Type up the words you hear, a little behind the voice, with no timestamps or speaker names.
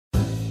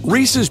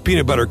Reese's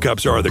peanut butter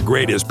cups are the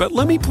greatest, but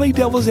let me play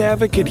devil's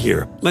advocate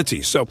here. Let's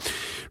see. So,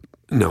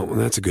 no,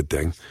 that's a good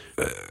thing.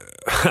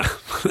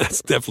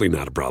 That's definitely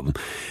not a problem.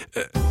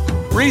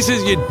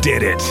 Reese's, you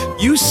did it.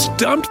 You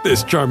stumped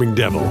this charming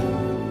devil.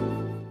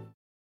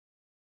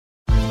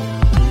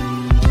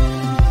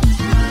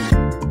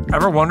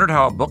 Ever wondered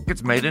how a book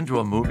gets made into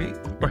a movie?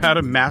 Or how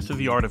to master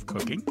the art of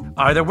cooking?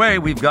 Either way,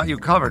 we've got you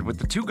covered with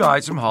the Two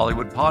Guys from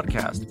Hollywood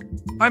podcast.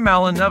 I'm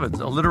Alan Nevins,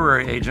 a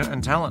literary agent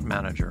and talent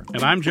manager.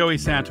 And I'm Joey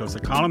Santos, a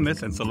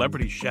columnist and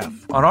celebrity chef.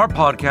 On our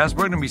podcast,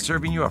 we're going to be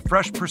serving you a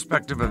fresh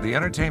perspective of the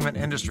entertainment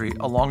industry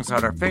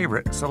alongside our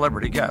favorite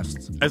celebrity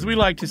guests. As we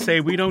like to say,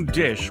 we don't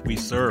dish, we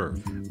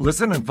serve.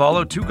 Listen and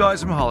follow Two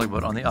Guys from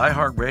Hollywood on the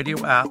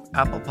iHeartRadio app,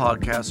 Apple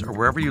Podcasts, or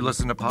wherever you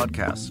listen to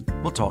podcasts.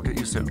 We'll talk at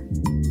you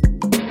soon.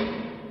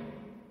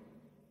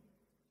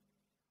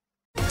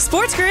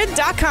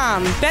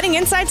 SportsGrid.com. Betting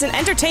insights and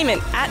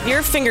entertainment at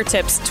your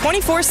fingertips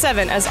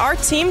 24/7 as our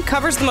team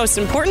covers the most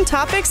important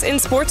topics in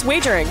sports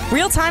wagering.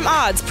 Real-time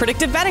odds,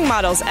 predictive betting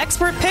models,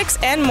 expert picks,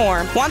 and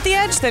more. Want the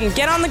edge? Then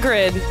get on the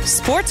grid.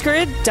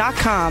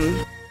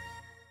 SportsGrid.com.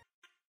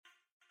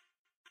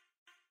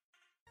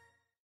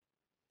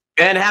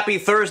 And happy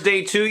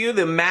Thursday to you.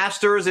 The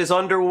Masters is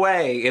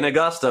underway in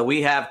Augusta.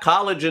 We have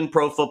college and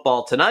pro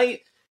football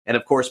tonight. And,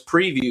 of course,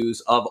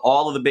 previews of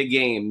all of the big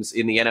games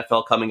in the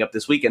NFL coming up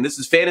this weekend. This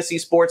is Fantasy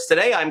Sports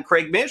Today. I'm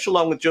Craig Mish,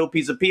 along with Joe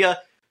Pisapia.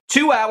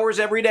 2 hours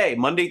every day,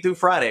 Monday through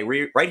Friday,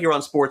 right here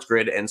on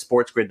SportsGrid and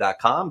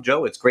SportsGrid.com.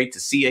 Joe, it's great to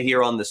see you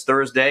here on this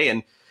Thursday.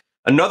 And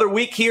another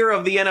week here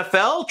of the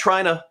NFL,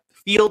 trying to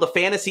field a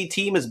fantasy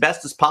team as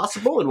best as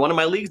possible. In one of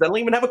my leagues, I don't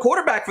even have a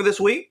quarterback for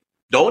this week.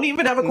 Don't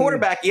even have a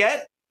quarterback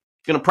yet.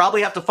 Going to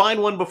probably have to find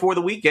one before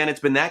the weekend. It's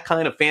been that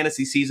kind of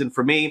fantasy season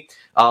for me.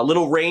 A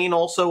little rain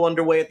also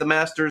underway at the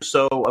Masters.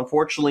 So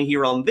unfortunately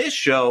here on this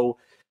show,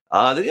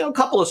 a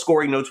couple of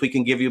scoring notes we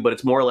can give you, but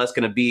it's more or less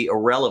going to be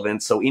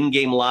irrelevant. So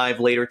in-game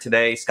live later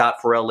today,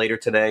 Scott Farrell later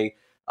today.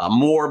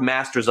 More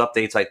Masters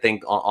updates, I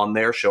think, on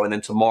their show. And then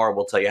tomorrow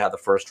we'll tell you how the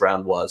first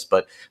round was.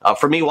 But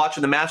for me,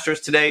 watching the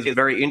Masters today is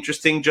very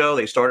interesting, Joe.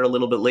 They started a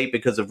little bit late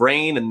because of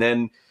rain. And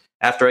then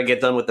after I get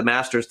done with the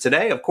Masters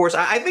today, of course,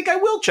 I think I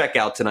will check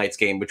out tonight's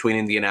game between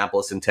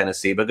Indianapolis and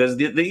Tennessee because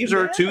these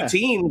are two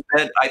teams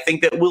that I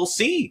think that we'll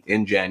see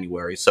in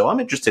January. So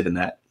I'm interested in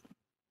that.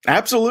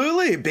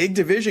 Absolutely. Big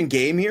division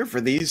game here for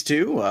these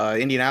two.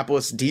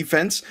 Indianapolis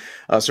defense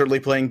certainly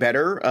playing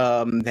better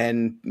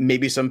than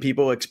maybe some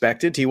people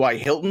expected. T.Y.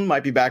 Hilton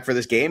might be back for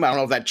this game. I don't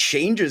know if that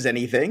changes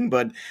anything,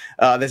 but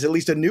there's at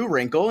least a new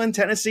wrinkle in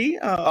Tennessee.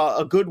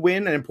 A good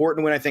win, an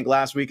important win, I think,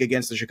 last week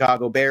against the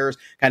Chicago Bears,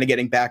 kind of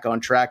getting back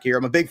on track here.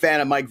 I'm a big fan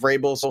of Mike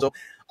Vrabel, so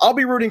I'll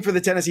be rooting for the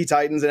Tennessee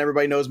Titans, and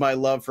everybody knows my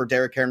love for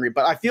Derrick Henry,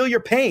 but I feel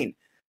your pain.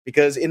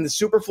 Because in the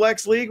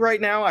Superflex League right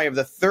now, I have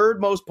the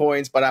third most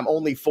points, but I'm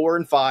only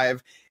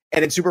 4-5.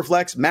 And in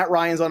Superflex, Matt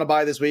Ryan's on a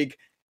bye this week.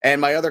 And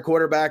my other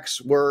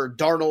quarterbacks were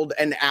Darnold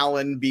and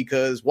Allen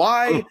because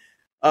why?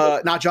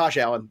 Not Josh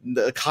Allen,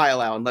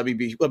 Kyle Allen. Let me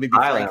be frank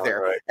Allen,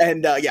 there. right.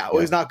 And it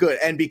was not good.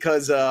 And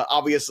because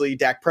obviously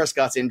Dak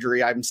Prescott's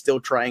injury, I'm still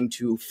trying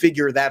to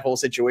figure that whole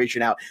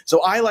situation out.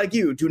 So I, like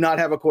you, do not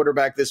have a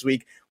quarterback this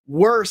week.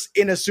 Worse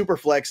in a super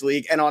flex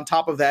league. And on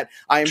top of that,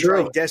 I am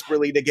trying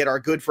desperately to get our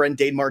good friend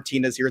Dane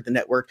Martinez here at the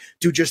network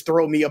to just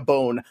throw me a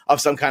bone of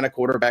some kind of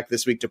quarterback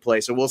this week to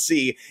play. So we'll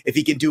see if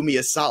he can do me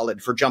a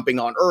solid for jumping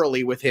on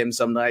early with him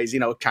some nice,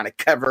 kind of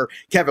cover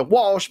Kevin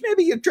Walsh.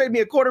 Maybe you trade me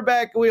a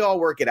quarterback. We all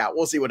work it out.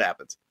 We'll see what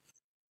happens.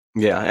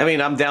 Yeah, I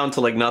mean, I'm down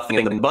to like nothing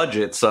in the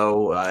budget.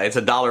 So it's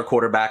a dollar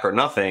quarterback or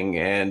nothing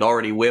and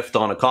already whiffed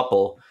on a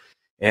couple.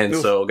 And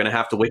so going to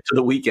have to wait till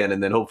the weekend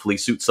and then hopefully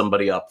suit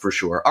somebody up for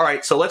sure. All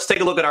right, so let's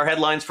take a look at our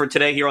headlines for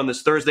today here on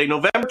this Thursday,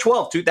 November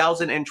 12th,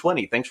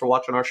 2020. Thanks for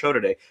watching our show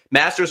today.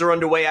 Masters are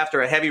underway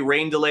after a heavy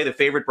rain delay. The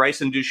favorite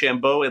Bryson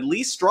DeChambeau at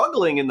least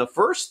struggling in the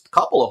first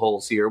couple of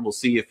holes here. We'll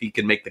see if he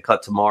can make the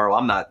cut tomorrow.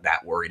 I'm not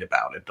that worried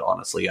about it,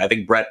 honestly. I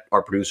think Brett,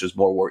 our producer, is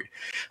more worried.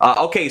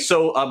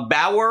 So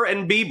Bauer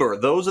and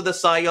Bieber, those are the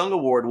Cy Young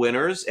Award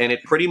winners, and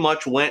it pretty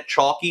much went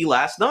chalky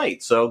last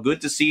night. So good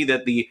to see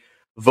that the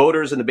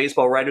voters in the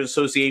Baseball Writers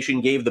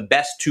Association gave the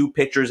best two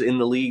pitchers in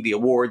the league the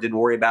award, didn't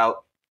worry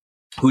about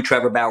who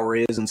Trevor Bauer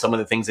is and some of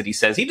the things that he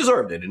says. He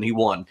deserved it, and he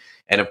won.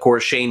 And, of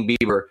course, Shane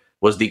Bieber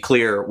was the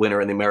clear winner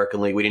in the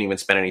American League. We didn't even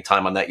spend any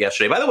time on that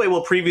yesterday. By the way,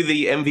 we'll preview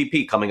the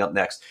MVP coming up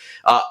next.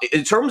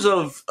 In terms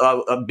of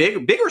a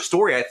bigger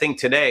story, I think,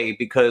 today,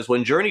 because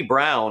when Journey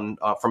Brown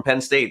from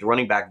Penn State, the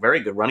running back, very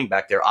good running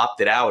back there,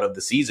 opted out of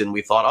the season,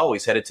 we thought,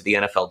 he's headed to the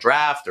NFL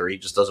draft or he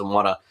just doesn't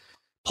want to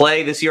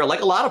play this year,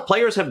 like a lot of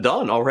players have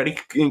done already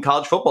in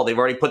college football. They've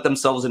already put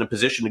themselves in a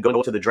position to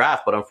go to the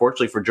draft. But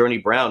unfortunately for Journey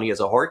Brown, he has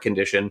a heart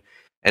condition.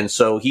 And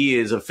so he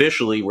is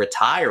officially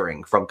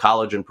retiring from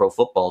college and pro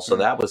football. So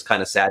that was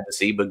kind of sad to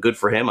see, but good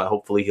for him.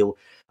 Hopefully he'll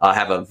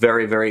have a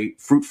very, very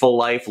fruitful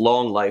life,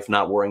 long life,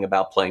 not worrying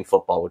about playing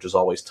football, which is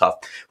always tough.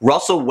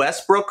 Russell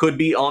Westbrook could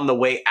be on the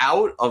way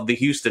out of the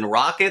Houston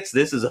Rockets.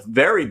 This is a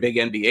very big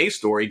NBA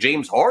story.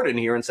 James Harden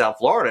here in South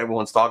Florida,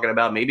 everyone's talking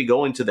about maybe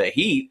going to the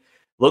Heat.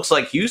 Looks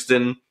like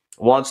Houston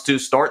wants to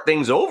start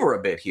things over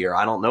a bit here.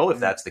 I don't know if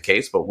that's the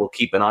case, but we'll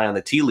keep an eye on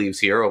the tea leaves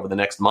here over the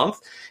next month.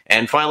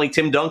 And finally,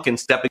 Tim Duncan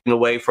stepping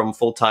away from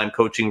full-time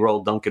coaching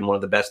role. Duncan, one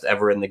of the best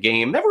ever in the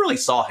game. Never really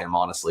saw him,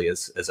 honestly,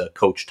 as a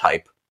coach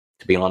type,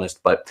 to be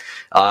honest. But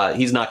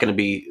he's not going to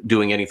be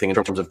doing anything in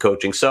terms of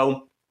coaching.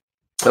 So,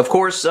 of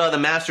course, the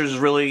Masters is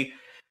really,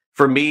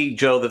 for me,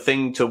 Joe, the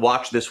thing to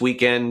watch this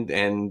weekend,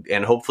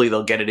 and hopefully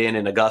they'll get it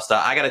in Augusta.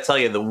 I got to tell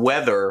you, the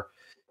weather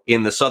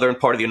in the southern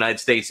part of the United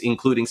States,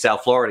 including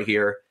South Florida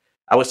here,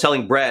 I was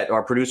telling Brett,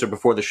 our producer,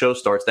 before the show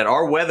starts, that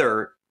our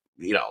weather,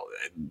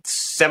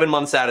 7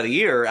 months out of the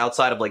year,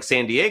 outside of like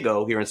San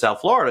Diego here in South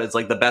Florida, is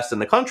like the best in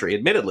the country,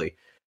 admittedly.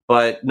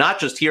 But not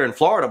just here in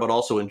Florida, but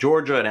also in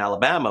Georgia and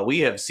Alabama, we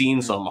have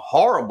seen some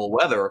horrible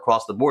weather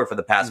across the board for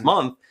the past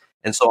month.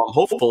 And so I'm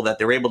hopeful that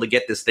they're able to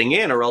get this thing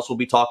in, or else we'll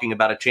be talking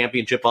about a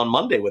championship on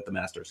Monday with the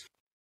Masters.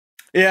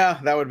 Yeah,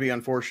 that would be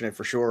unfortunate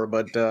for sure.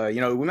 But,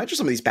 we mentioned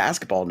some of these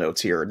basketball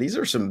notes here. These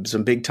are some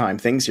big time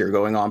things here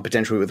going on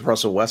potentially with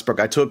Russell Westbrook.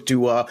 I talked to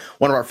one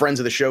of our friends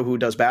of the show who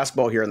does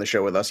basketball here on the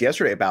show with us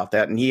yesterday about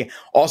that. And he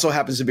also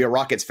happens to be a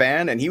Rockets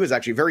fan. And he was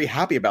actually very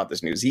happy about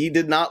this news. He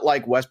did not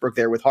like Westbrook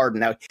there with Harden.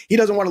 Now, he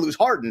doesn't want to lose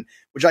Harden,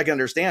 which I can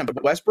understand.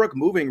 But Westbrook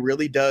moving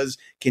really does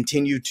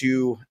continue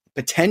to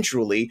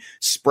potentially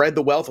spread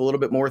the wealth a little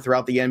bit more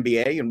throughout the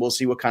NBA, and we'll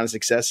see what kind of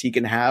success he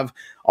can have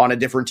on a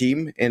different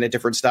team in a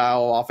different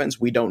style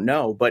offense. We don't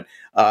know, but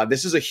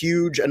this is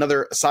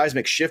another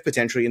seismic shift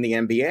potentially in the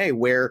NBA,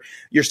 where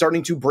you're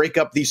starting to break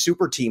up these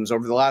super teams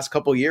over the last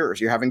couple of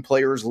years. You're having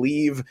players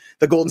leave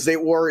the Golden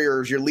State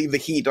Warriors, you leave the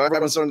Heat,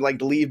 everyone's starting to like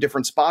to leave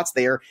different spots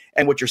there,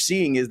 and what you're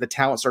seeing is the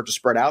talent start to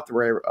spread out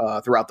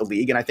throughout the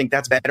league, and I think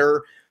that's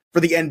better for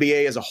the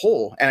NBA as a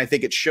whole. And I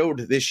think it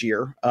showed this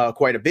year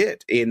quite a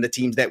bit in the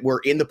teams that were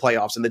in the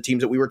playoffs and the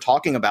teams that we were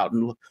talking about.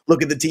 And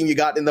look at the team you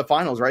got in the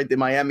finals, right? The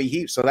Miami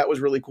Heat. So that was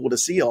really cool to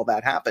see all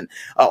that happen.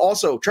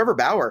 Also, Trevor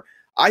Bauer,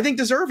 I think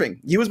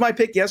deserving. He was my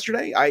pick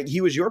yesterday.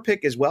 He was your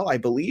pick as well, I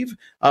believe,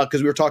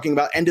 because we were talking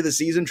about end of the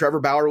season. Trevor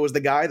Bauer was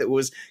the guy that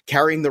was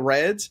carrying the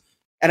Reds.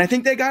 And I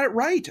think they got it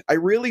right. I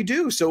really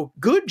do. So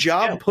good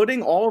job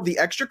putting all of the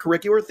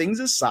extracurricular things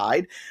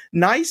aside.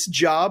 Nice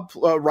job,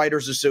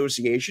 Writers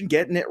Association,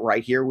 getting it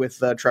right here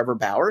with Trevor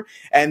Bauer.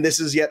 And this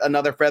is yet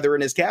another feather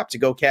in his cap to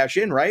go cash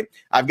in, right?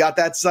 I've got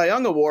that Cy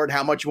Young Award.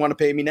 How much you want to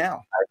pay me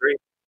now? I agree.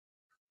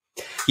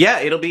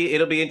 Yeah, it'll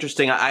be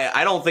interesting.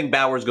 I don't think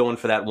Bauer's going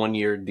for that 1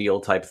 year deal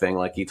type thing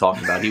like he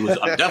talked about. He was,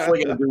 I'm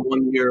definitely going to do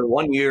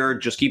 1 year,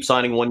 just keep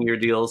signing 1 year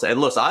deals.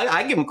 And listen,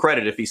 I give him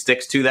credit if he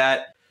sticks to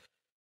that.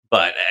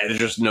 But there's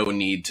just no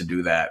need to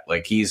do that.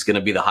 Like, he's going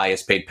to be the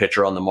highest paid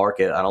pitcher on the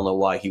market. I don't know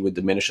why he would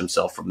diminish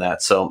himself from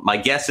that. So my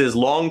guess is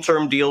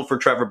long-term deal for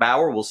Trevor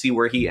Bauer. We'll see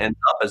where he ends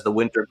up as the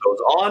winter goes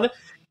on.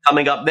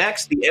 Coming up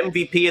next, the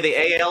MVP of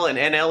the AL and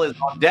NL is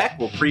on deck.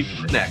 We'll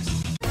preview it next.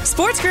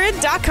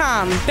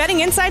 SportsGrid.com. Betting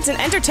insights and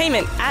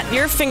entertainment at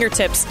your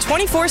fingertips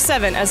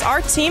 24/7 as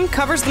our team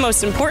covers the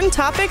most important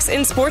topics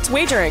in sports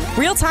wagering.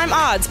 Real-time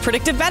odds,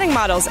 predictive betting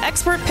models,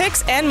 expert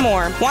picks, and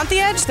more. Want the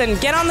edge? Then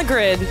get on the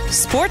grid.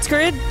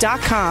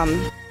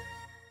 SportsGrid.com.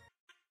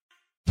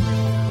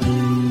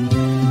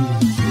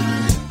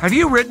 Have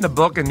you written a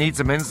book and need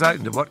some insight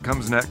into what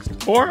comes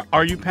next? Or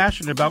are you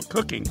passionate about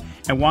cooking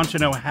and want to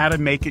know how to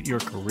make it your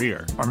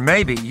career? Or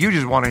maybe you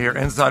just want to hear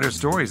insider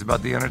stories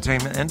about the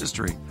entertainment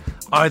industry.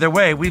 Either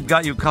way, we've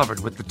got you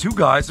covered with the Two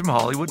Guys from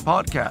Hollywood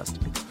podcast.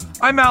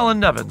 I'm Alan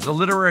Nevins, a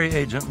literary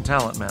agent and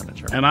talent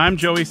manager. And I'm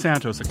Joey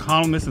Santos, a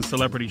columnist and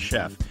celebrity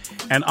chef.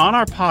 And on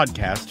our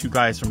podcast, Two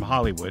Guys from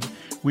Hollywood,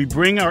 we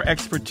bring our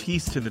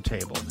expertise to the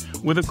table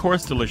with, of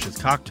course, delicious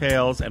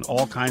cocktails and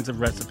all kinds of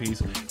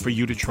recipes for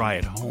you to try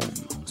at home.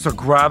 So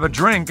grab a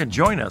drink and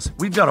join us.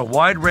 We've got a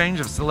wide range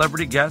of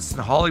celebrity guests and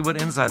Hollywood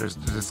insiders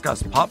to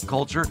discuss pop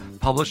culture,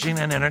 publishing,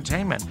 and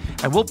entertainment.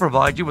 And we'll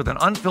provide you with an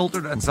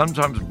unfiltered and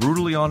sometimes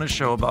brutally honest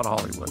show about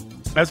Hollywood.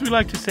 As we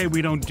like to say,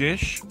 we don't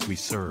dish, we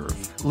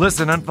serve.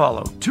 Listen and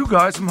follow Two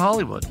Guys from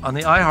Hollywood on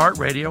the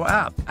iHeartRadio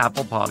app,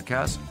 Apple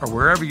Podcasts, or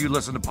wherever you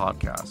listen to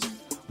podcasts.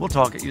 We'll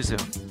talk at you soon.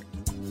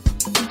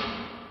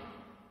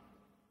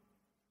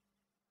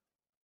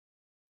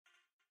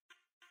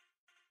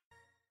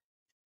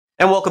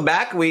 And welcome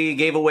back. We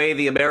gave away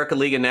the American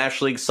League and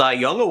National League Cy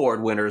Young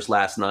Award winners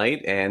last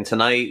night. And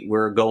tonight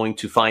we're going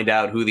to find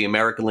out who the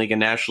American League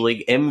and National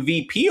League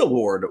MVP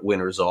Award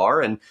winners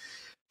are. And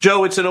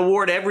Joe, it's an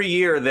award every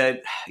year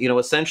that,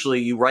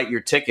 essentially you write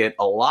your ticket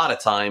a lot of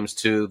times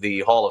to the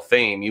Hall of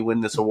Fame. You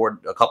win this award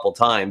a couple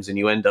times and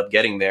you end up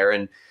getting there.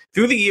 And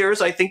through the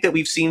years, I think that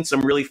we've seen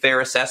some really fair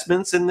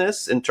assessments in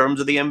this in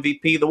terms of the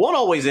MVP. The one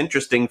always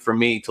interesting for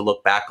me to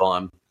look back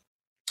on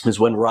is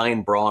when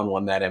Ryan Braun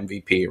won that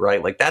MVP,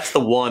 right? Like, that's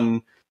the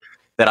one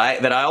that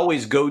I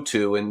always go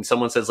to, and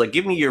someone says, like,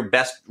 give me your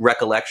best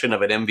recollection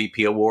of an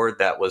MVP award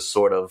that was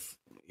sort of,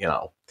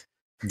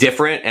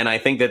 different. And I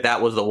think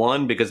that was the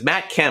one, because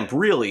Matt Kemp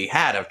really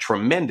had a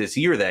tremendous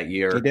year that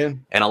year. He did.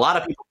 And a lot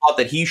of people thought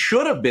that he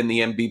should have been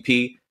the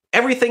MVP,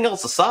 everything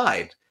else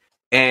aside.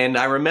 And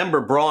I remember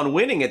Braun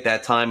winning at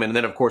that time. And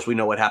then, of course, we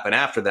know what happened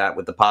after that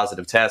with the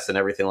positive tests and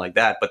everything like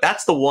that. But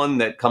that's the one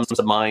that comes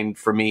to mind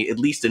for me, at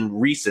least in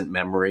recent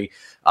memory.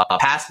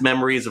 Past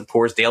memories, of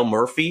course, Dale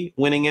Murphy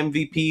winning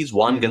MVPs,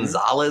 Juan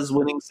Gonzalez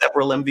winning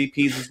several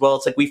MVPs as well.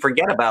 It's like we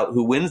forget about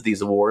who wins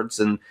these awards.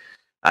 And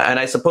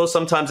I suppose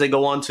sometimes they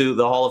go on to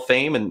the Hall of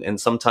Fame and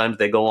sometimes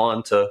they go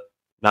on to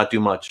not do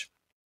much.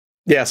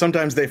 Yeah,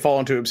 sometimes they fall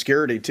into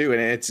obscurity too,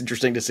 and it's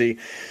interesting to see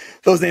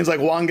those names like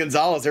Juan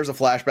Gonzalez. There's a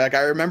flashback.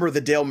 I remember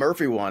the Dale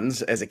Murphy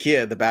ones as a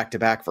kid, the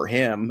back-to-back for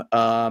him.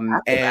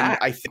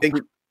 I think,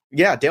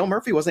 yeah, Dale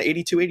Murphy wasn't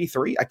 82,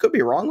 83. I could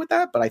be wrong with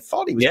that, but I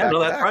thought he was. Yeah, no,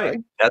 that's right.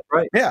 That's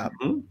right. Yeah.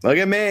 Look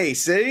at me.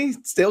 See,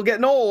 still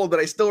getting old, but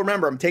I still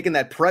remember. I'm taking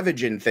that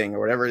Prevagen thing or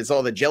whatever. It's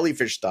all the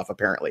jellyfish stuff.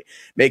 Apparently,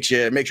 makes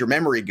your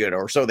memory good,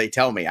 or so they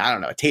tell me. I don't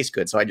know. It tastes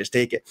good, so I just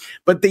take it.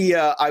 But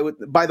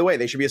by the way,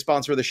 they should be a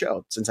sponsor of the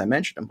show since I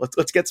mentioned them.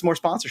 Let's get some more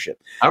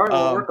sponsorship. All right,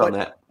 we'll work on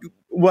that.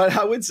 What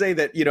I would say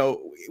that,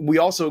 we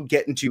also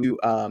get into,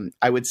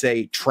 I would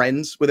say,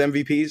 trends with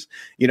MVPs.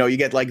 You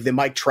get like the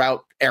Mike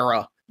Trout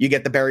era. You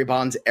get the Barry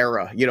Bonds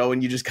era,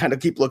 and you just kind of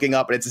keep looking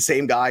up and it's the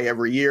same guy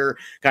every year,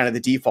 kind of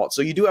the default.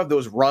 So you do have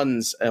those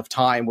runs of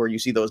time where you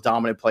see those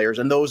dominant players,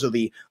 and those are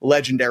the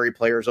legendary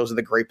players. Those are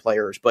the great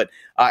players. But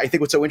I think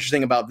what's so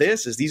interesting about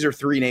this is these are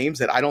three names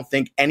that I don't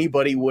think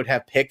anybody would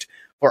have picked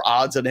for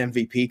odds on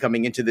MVP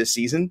coming into this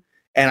season.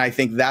 And I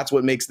think that's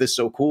what makes this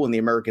so cool in the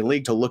American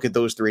League, to look at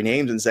those three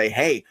names and say,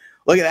 hey,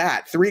 look at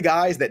that. Three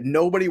guys that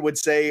nobody would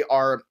say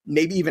are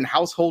maybe even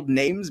household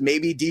names.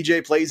 Maybe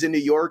DJ plays in New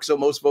York, so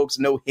most folks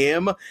know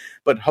him.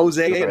 But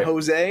Jose and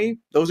Jose,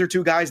 those are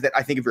two guys that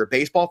I think if you're a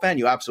baseball fan,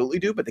 you absolutely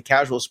do. But the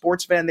casual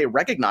sports fan, they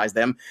recognize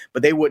them,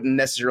 but they wouldn't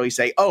necessarily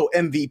say, oh,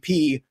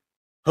 MVP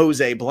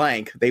Jose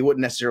blank. They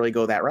wouldn't necessarily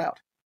go that route.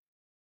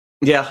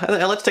 Yeah,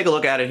 and let's take a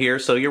look at it here.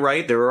 So you're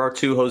right. There are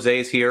two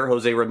Jose's here.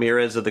 Jose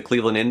Ramirez of the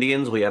Cleveland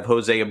Indians. We have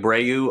Jose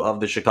Abreu of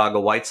the Chicago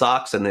White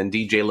Sox, and then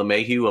DJ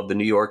LeMahieu of the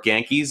New York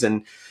Yankees.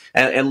 And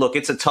look,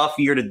 it's a tough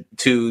year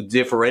to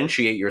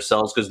differentiate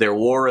yourselves because their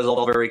WAR is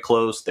all very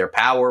close. Their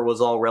power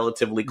was all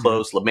relatively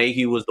close.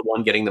 LeMahieu was the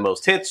one getting the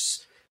most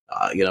hits,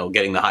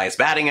 getting the highest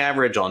batting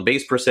average, on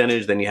base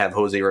percentage. Then you have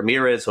Jose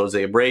Ramirez,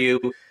 Jose Abreu.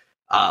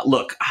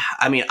 Look,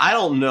 I mean, I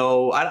don't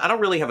know. I don't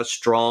really have a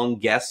strong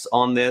guess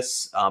on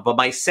this, but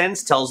my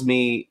sense tells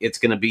me it's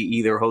going to be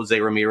either Jose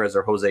Ramirez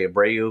or Jose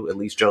Abreu. At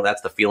least, Joe,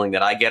 that's the feeling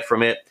that I get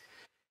from it.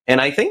 And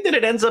I think that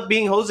it ends up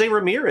being Jose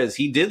Ramirez.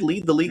 He did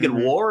lead the league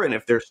in WAR, and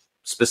if they're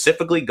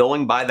specifically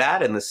going by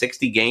that, in the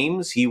 60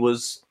 games, he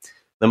was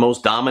the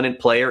most dominant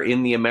player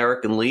in the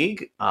American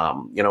League.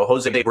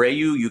 Jose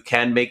Abreu, you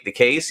can make the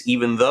case,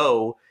 even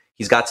though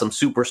he's got some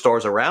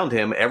superstars around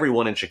him.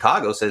 Everyone in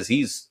Chicago says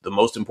he's the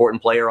most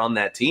important player on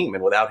that team,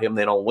 and without him,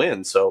 they don't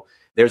win. So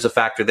there's a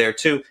factor there,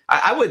 too.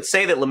 I would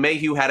say that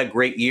LeMahieu had a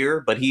great year,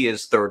 but he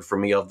is third for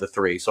me of the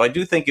three. So I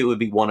do think it would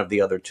be one of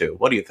the other two.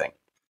 What do you think?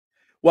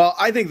 Well,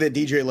 I think that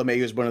DJ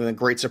LeMahieu is one of the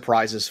great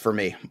surprises for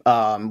me.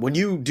 When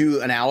you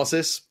do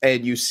analysis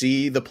and you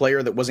see the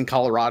player that was in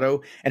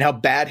Colorado and how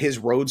bad his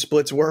road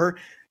splits were,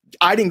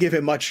 I didn't give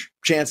him much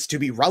chance to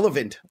be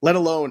relevant, let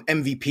alone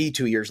MVP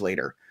 2 years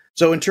later.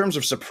 So in terms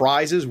of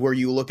surprises, where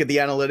you look at the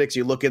analytics,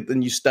 you look at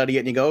and you study it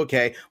and you go,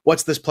 okay,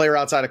 what's this player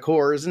outside of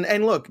Coors?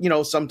 And look,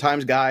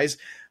 sometimes guys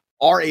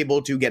are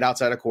able to get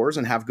outside of Coors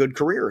and have good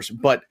careers,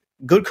 but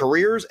good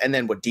careers. And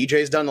then what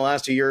DJ's done the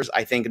last 2 years,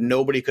 I think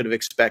nobody could have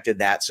expected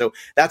that. So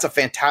that's a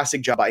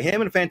fantastic job by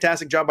him and a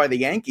fantastic job by the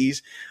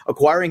Yankees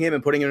acquiring him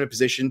and putting him in a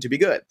position to be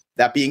good.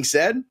 That being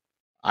said,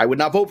 I would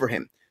not vote for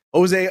him.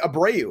 Jose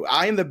Abreu.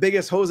 I am the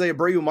biggest Jose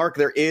Abreu mark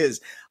there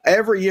is.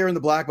 Every year in the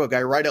Black Book,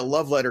 I write a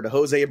love letter to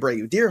Jose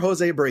Abreu. Dear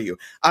Jose Abreu,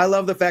 I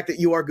love the fact that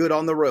you are good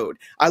on the road.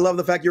 I love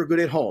the fact you're good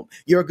at home.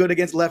 You're good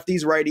against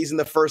lefties, righties in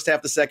the first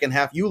half, the second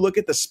half. You look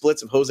at the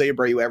splits of Jose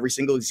Abreu every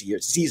single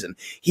season.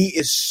 He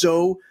is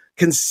so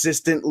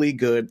consistently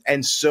good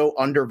and so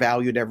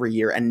undervalued every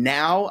year. And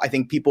now I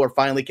think people are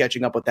finally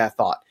catching up with that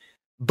thought.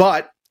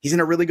 But he's in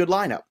a really good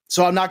lineup,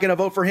 so I'm not going to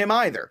vote for him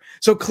either.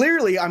 So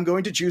clearly, I'm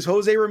going to choose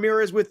Jose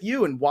Ramirez with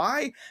you. And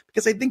why?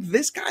 Because I think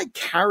this guy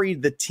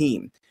carried the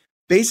team,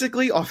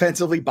 basically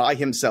offensively by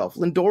himself.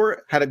 Lindor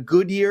had a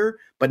good year,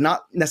 but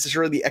not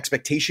necessarily the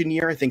expectation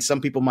year I think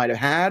some people might have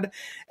had.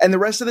 And the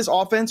rest of this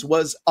offense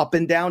was up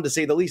and down, to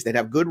say the least. They'd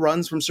have good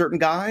runs from certain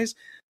guys.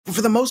 But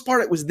for the most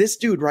part, it was this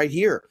dude right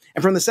here.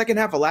 And from the second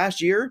half of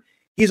last year,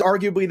 he's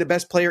arguably the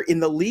best player in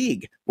the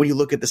league when you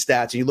look at the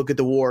stats and you look at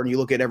the WAR and you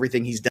look at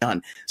everything he's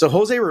done. So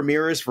Jose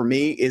Ramirez, for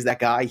me, is that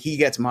guy. He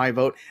gets my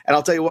vote. And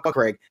I'll tell you what,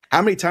 Craig,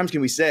 how many times can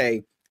we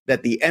say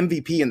that the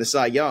MVP and the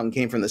Cy Young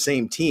came from the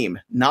same team?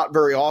 Not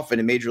very often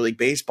in Major League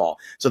Baseball.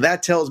 So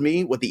that tells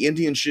me what the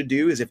Indians should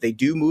do is, if they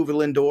do move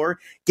Lindor,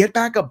 get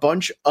back a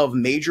bunch of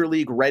Major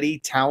League ready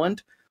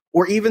talent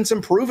or even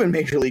some proven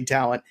major league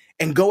talent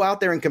and go out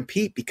there and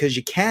compete because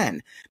you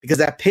can, because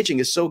that pitching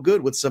is so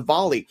good with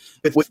Savali,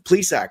 with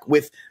Plesac,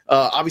 with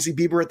obviously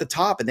Bieber at the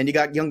top. And then you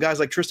got young guys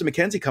like Tristan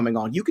McKenzie coming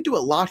on. You could do a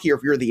lot here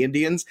if you're the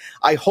Indians.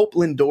 I hope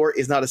Lindor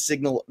is not a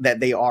signal that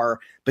they are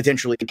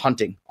potentially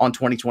punting on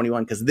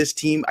 2021, because this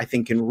team, I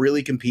think, can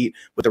really compete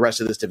with the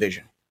rest of this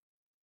division.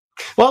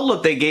 Well,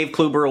 look, they gave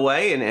Kluber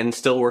away and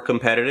still were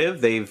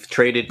competitive. They've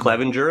traded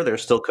Clevenger. They're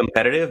still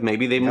competitive.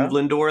 Maybe they move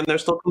Lindor and they're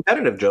still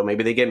competitive, Joe.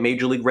 Maybe they get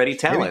major league ready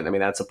talent. Maybe. I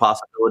mean, that's a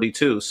possibility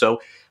too.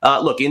 So,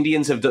 look,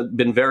 Indians have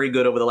been very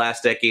good over the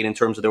last decade in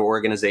terms of their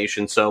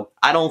organization. So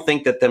I don't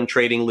think that them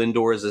trading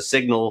Lindor is a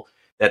signal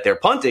that they're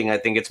punting. I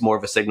think it's more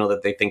of a signal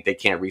that they think they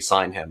can't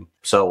re-sign him.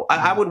 So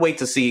I would wait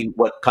to see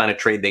what kind of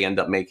trade they end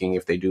up making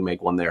if they do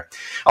make one there.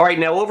 All right,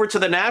 now over to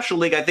the National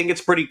League. I think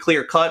it's pretty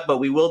clear cut, but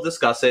we will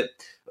discuss it.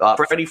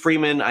 Freddie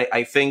Freeman,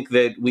 I think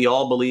that we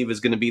all believe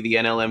is going to be the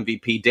NL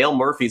MVP. Dale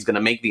Murphy's going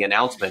to make the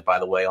announcement, by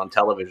the way, on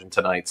television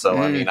tonight. So,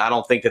 I mean, I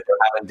don't think that they're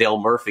having Dale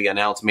Murphy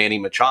announce Manny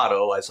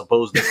Machado. I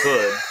suppose they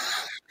could.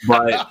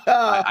 But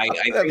I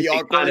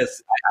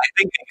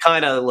think they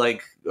kind of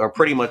like are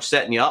pretty much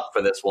setting you up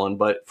for this one.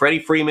 But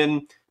Freddie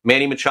Freeman,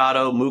 Manny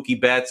Machado, Mookie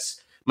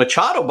Betts.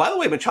 Machado, by the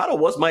way, Machado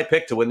was my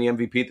pick to win the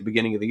MVP at the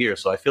beginning of the year.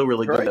 So I feel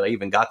really good that I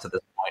even got to this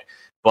point.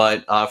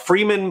 But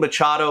Freeman,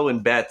 Machado,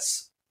 and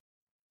Betts,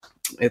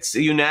 it's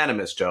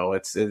unanimous, Joe.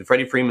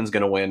 Freddie Freeman's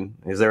going to win.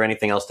 Is there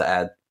anything else to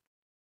add?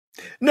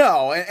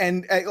 No,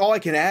 and all I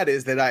can add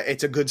is that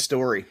it's a good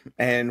story,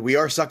 and we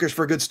are suckers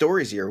for good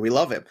stories here. We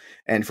love him.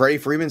 And Freddie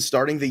Freeman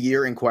starting the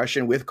year in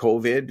question with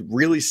COVID,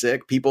 really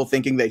sick, people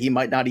thinking that he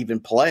might not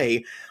even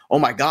play. Oh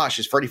my gosh,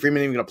 is Freddie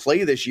Freeman even going to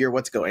play this year?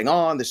 What's going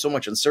on? There's so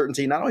much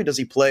uncertainty. Not only does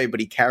he play, but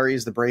he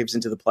carries the Braves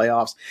into the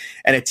playoffs,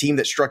 and a team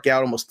that struck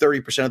out almost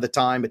 30% of the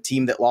time, a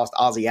team that lost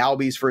Ozzie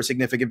Albies for a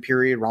significant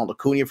period, Ronald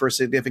Acuna for a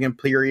significant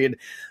period.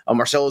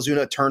 Marcell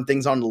Ozuna turned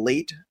things on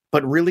late.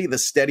 But really, the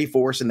steady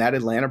force in that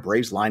Atlanta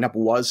Braves lineup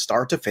was,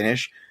 start to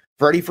finish,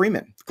 Freddie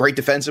Freeman. Great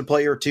defensive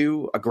player,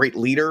 too, a great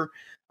leader,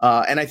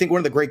 and I think one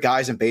of the great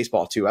guys in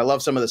baseball, too. I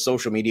love some of the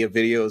social media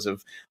videos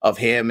of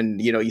him,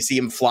 and, you know, you see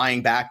him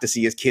flying back to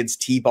see his kid's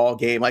T-ball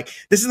game. Like,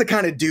 this is the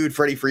kind of dude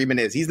Freddie Freeman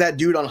is. He's that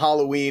dude on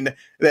Halloween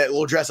that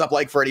will dress up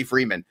like Freddie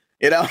Freeman.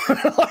 You know,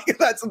 like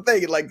that's the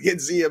thing. Like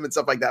kids see him and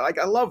stuff like that. Like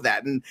I love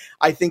that, and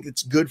I think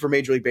it's good for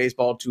Major League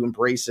Baseball to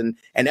embrace and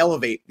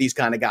elevate these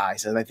kind of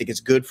guys. And I think it's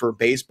good for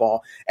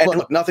baseball. And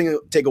look, nothing to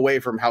take away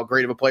from how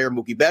great of a player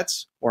Mookie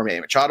Betts or Manny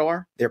Machado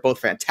are. They're both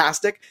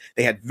fantastic.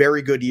 They had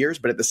very good years,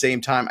 but at the same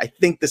time, I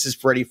think this is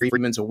Freddie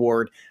Freeman's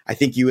award. I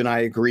think you and I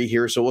agree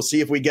here. So we'll see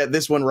if we get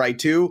this one right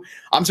too.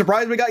 I'm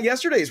surprised we got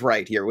yesterday's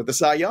right here with the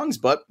Cy Youngs,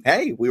 but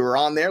hey, we were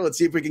on there. Let's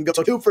see if we can go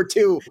 2 for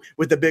 2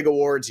 with the big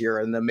awards here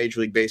in the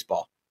Major League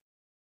Baseball.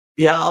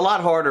 Yeah, a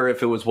lot harder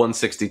if it was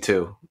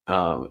 162,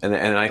 and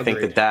I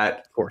think that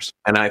of course,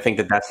 and I think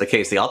that that's the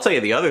case. I'll tell you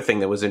the other thing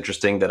that was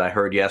interesting that I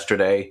heard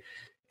yesterday,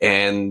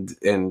 and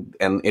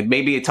it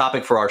may be a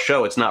topic for our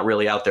show. It's not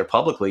really out there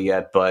publicly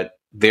yet, but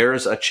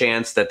there's a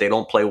chance that they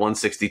don't play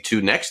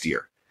 162 next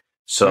year.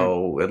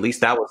 So at least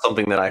that was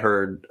something that I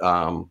heard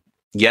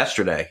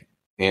yesterday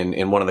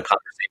in one of the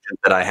conversations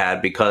that I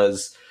had.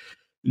 Because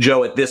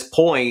Joe, at this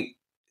point,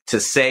 to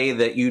say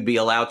that you'd be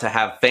allowed to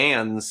have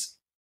fans,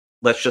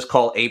 let's just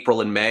call April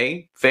and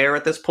May fair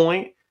at this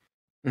point.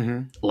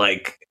 Mm-hmm.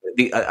 Like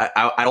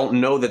I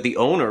don't know that the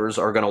owners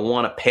are going to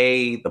want to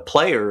pay the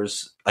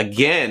players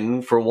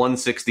again for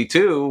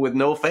 162 with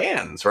no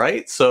fans,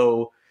 right?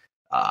 So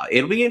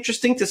it'll be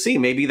interesting to see.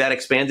 Maybe that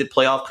expanded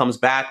playoff comes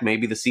back.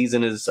 Maybe the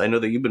season is, I know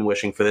that you've been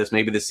wishing for this,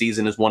 maybe the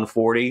season is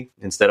 140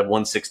 instead of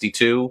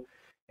 162,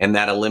 and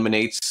that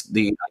eliminates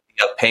the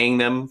idea of paying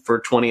them for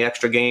 20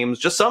 extra games.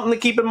 Just something to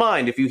keep in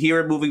mind. If you hear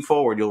it moving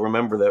forward, you'll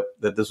remember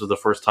that this was the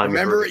first time.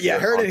 Remember, you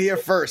heard it here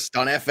first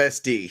on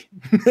FSD.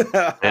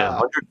 Yeah,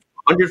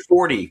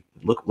 140.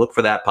 Look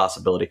for that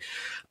possibility.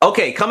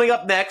 Okay, coming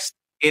up next,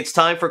 it's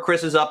time for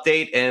Chris's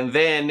update, and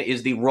then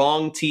is the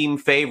wrong team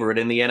favored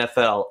in the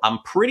NFL. I'm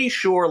pretty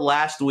sure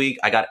last week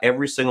I got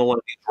every single one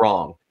of these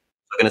wrong.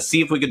 So I'm going to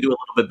see if we could do a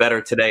little bit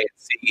better today and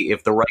see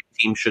if the right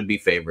team should be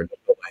favored.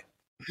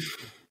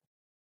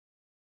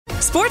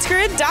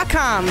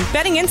 SportsGrid.com.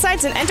 Betting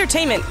insights and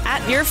entertainment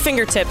at your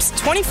fingertips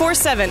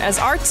 24/7 as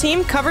our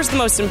team covers the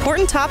most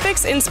important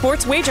topics in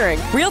sports wagering.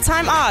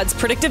 Real-time odds,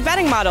 predictive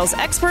betting models,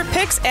 expert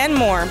picks, and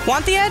more.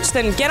 Want the edge?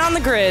 Then get on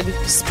the grid.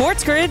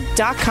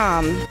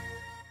 SportsGrid.com.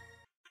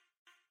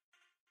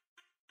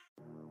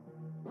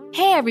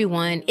 Hey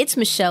everyone, it's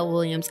Michelle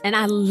Williams, and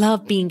I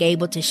love being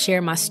able to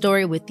share my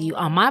story with you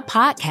on my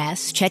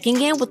podcast,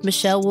 Checking In with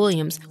Michelle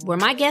Williams, where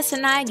my guests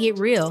and I get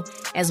real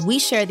as we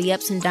share the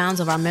ups and downs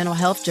of our mental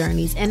health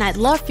journeys, and I'd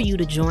love for you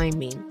to join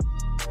me.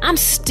 I'm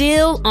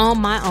still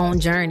on my own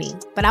journey,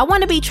 but I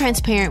want to be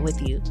transparent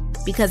with you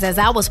because as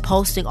I was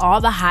posting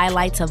all the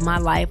highlights of my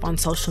life on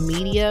social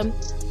media,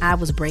 I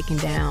was breaking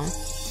down.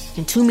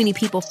 And too many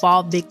people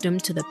fall victim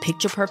to the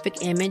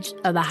picture-perfect image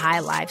of the high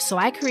life, so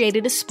I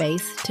created a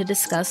space to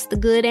discuss the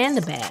good and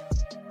the bad.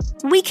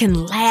 We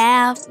can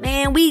laugh,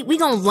 man, we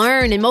gonna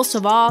learn, and most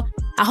of all,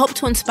 I hope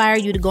to inspire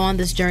you to go on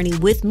this journey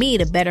with me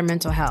to better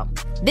mental health.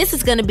 This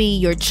is going to be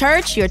your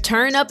church, your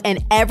turn up,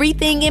 and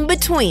everything in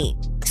between.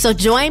 So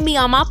join me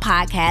on my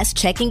podcast,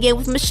 Checking In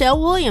with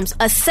Michelle Williams,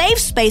 a safe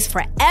space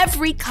for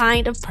every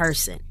kind of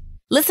person.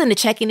 Listen to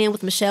Checking In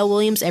with Michelle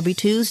Williams every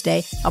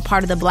Tuesday, a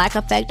part of the Black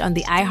Effect on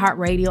the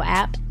iHeartRadio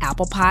app,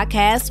 Apple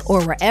Podcasts,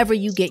 or wherever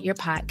you get your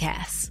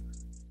podcasts.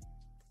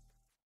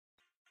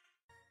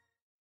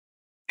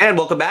 And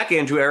welcome back.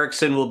 Andrew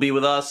Erickson will be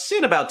with us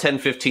in about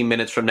 10-15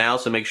 minutes from now,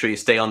 so make sure you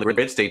stay on the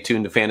grid. Stay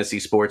tuned to Fantasy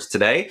Sports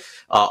Today.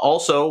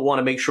 Also, want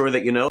to make sure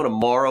that you know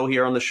tomorrow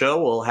here on the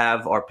show, we'll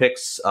have our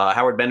picks.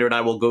 Howard Bender and I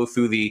will go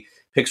through the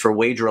picks for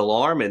Wager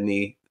Alarm and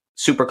the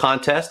Super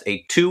Contest,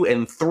 a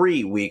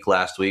 2-3 week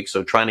last week.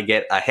 So trying to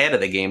get ahead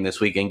of the game this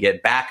week and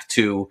get back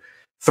to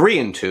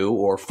 3-2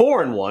 or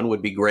 4-1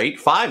 would be great.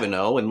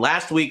 5-0. And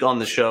last week on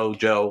the show,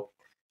 Joe,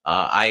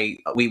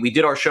 we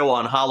did our show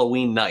on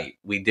Halloween night.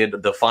 We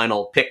did the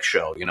final pick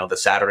show, the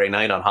Saturday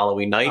night on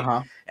Halloween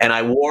night. And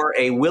I wore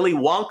a Willy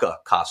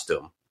Wonka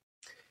costume.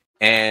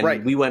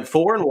 And we went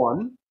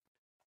 4-1.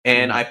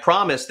 And I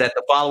promised that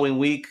the following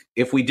week,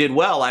 if we did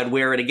well, I'd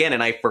wear it again.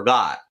 And I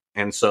forgot.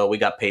 And so we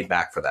got paid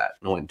back for that.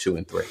 I went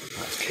 2-3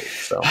 last week.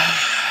 So,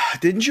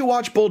 didn't you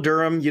watch Bull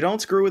Durham? You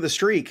don't screw with a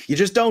streak. You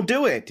just don't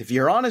do it. If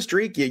you're on a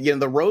streak,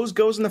 the rose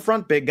goes in the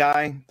front, big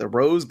guy. The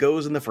rose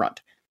goes in the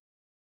front.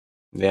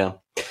 Yeah,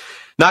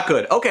 not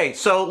good. Okay,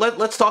 so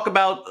let's talk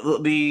about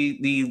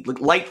the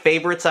light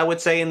favorites, I would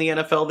say, in the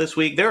NFL this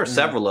week. There are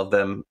several of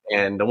them,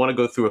 and I want to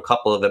go through a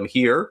couple of them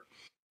here.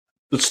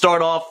 Let's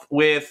start off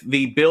with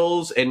the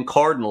Bills and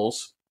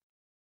Cardinals.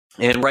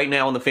 And right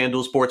now on the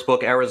FanDuel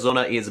Sportsbook,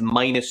 Arizona is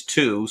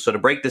 -2. So to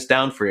break this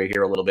down for you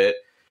here a little bit,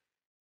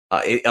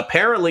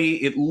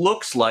 apparently it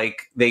looks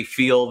like they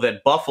feel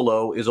that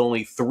Buffalo is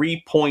only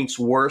 3 points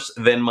worse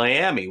than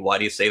Miami. Why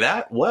do you say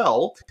that?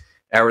 Well,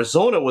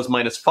 Arizona was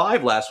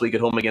 -5 last week at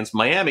home against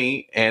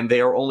Miami, and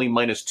they are only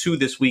 -2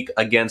 this week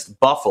against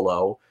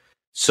Buffalo.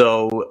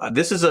 So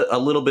this is a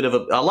little bit of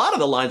a lot of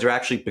the lines are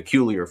actually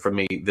peculiar for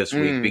me this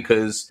week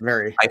because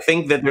I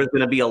think that there's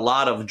going to be a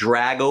lot of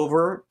drag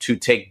over to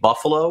take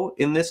Buffalo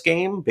in this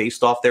game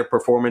based off their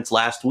performance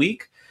last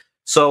week.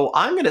 So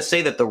I'm going to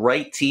say that the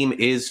right team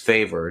is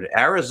favored.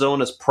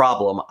 Arizona's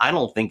problem, I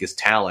don't think, is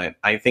talent.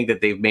 I think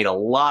that they've made a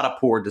lot of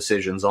poor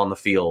decisions on the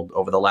field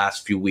over the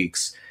last few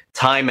weeks.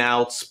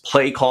 Timeouts,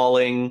 play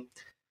calling.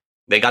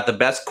 They got the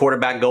best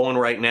quarterback going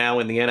right now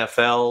in the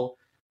NFL.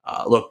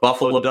 Look,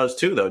 Buffalo does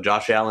too, though.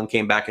 Josh Allen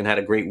came back and had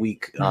a great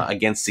week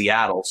against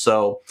Seattle.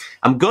 So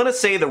I'm going to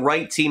say the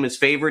right team is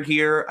favored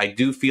here. I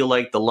do feel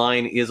like the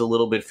line is a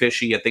little bit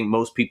fishy. I think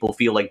most people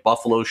feel like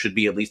Buffalo should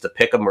be at least a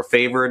pick 'em or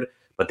favored,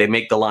 but they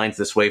make the lines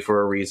this way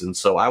for a reason.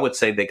 So I would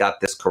say they got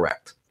this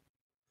correct.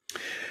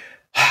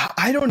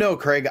 I don't know,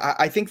 Craig.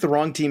 I think the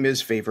wrong team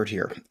is favored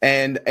here.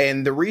 And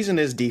the reason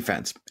is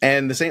defense.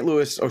 And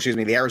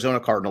the Arizona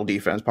Cardinal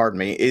defense,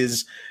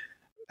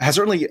 has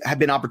certainly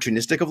been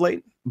opportunistic of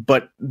late,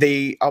 but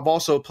they have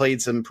also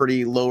played some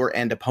pretty lower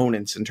end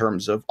opponents in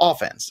terms of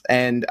offense.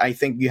 And I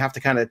think you have to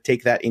kind of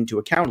take that into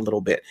account a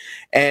little bit.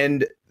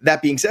 And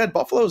that being said,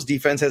 Buffalo's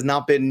defense has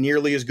not been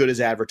nearly as good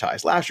as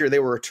advertised. Last year, they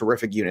were a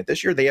terrific unit.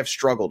 This year, they have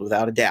struggled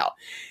without a doubt.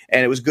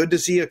 And it was good to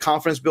see a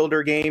confidence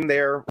builder game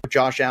there with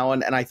Josh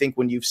Allen. And I think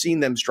when you've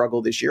seen them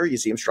struggle this year, you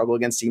see them struggle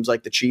against teams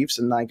like the Chiefs.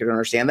 And I can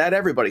understand that.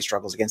 Everybody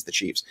struggles against the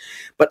Chiefs.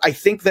 But I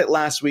think that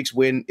last week's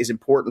win is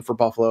important for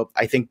Buffalo.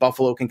 I think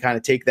Buffalo can kind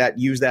of take that,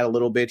 use that a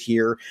little bit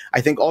here. I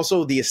think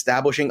also the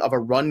establishing of a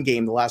run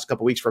game the last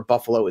couple of weeks for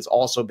Buffalo has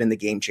also been the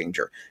game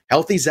changer.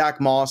 Healthy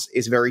Zach Moss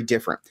is very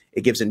different.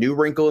 It gives a new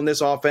wrinkle in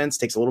this offense,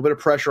 takes a little bit of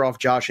pressure off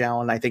Josh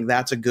Allen. I think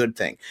that's a good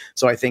thing.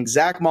 So I think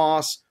Zach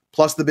Moss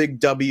plus the big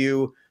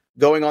W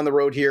going on the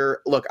road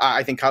here. Look,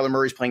 I think Kyler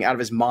Murray's playing out of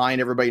his mind.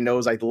 Everybody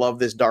knows I love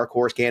this dark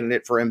horse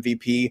candidate for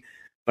MVP,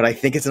 but I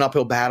think it's an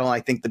uphill battle.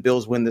 I think the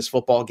Bills win this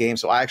football game.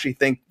 So I actually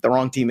think the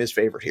wrong team is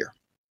favored here.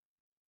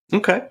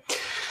 Okay.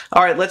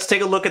 All right, let's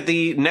take a look at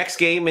the next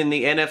game in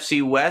the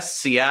NFC West.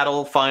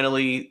 Seattle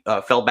finally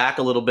fell back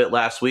a little bit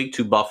last week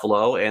to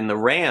Buffalo, and the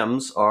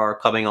Rams are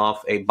coming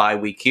off a bye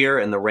week here,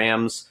 and the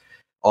Rams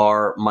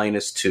are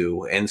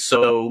 -2. And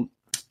so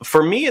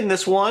for me in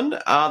this one,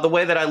 the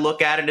way that I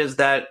look at it is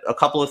that a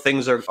couple of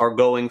things are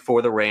going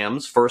for the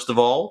Rams. First of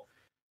all,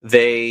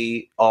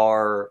 they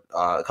are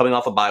coming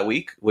off a bye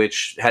week,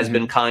 which has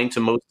been kind to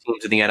most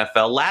teams in the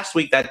NFL. Last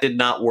week, that did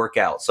not work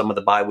out. Some of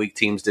the bye week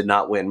teams did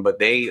not win, but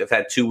they have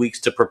had 2 weeks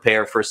to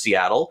prepare for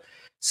Seattle.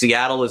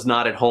 Seattle is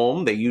not at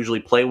home. They usually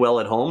play well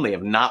at home. They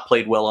have not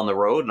played well on the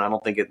road, and I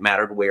don't think it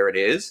mattered where it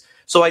is.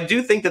 So I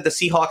do think that the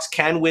Seahawks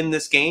can win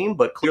this game,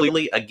 but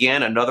clearly,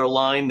 again, another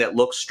line that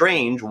looks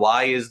strange.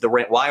 Why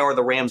are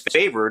the Rams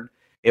favored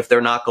if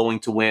they're not going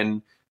to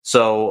win?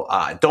 So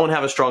I don't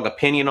have a strong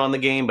opinion on the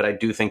game, but I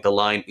do think the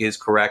line is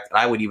correct.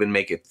 I would even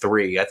make it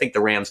 3. I think the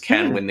Rams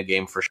can win the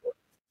game for sure.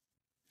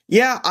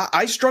 Yeah,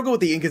 I struggle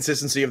with the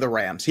inconsistency of the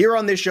Rams. Here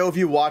on this show, if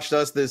you watched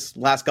us this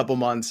last couple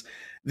months,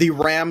 the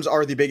Rams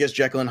are the biggest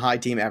Jekyll and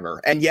Hyde team ever.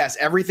 And yes,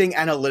 everything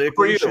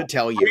analytically should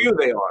tell you. For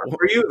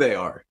you, they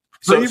are.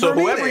 So me,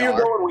 whoever they you're are.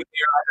 going with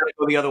here, I gotta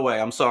go the other way.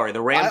 I'm sorry.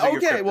 The Rams are your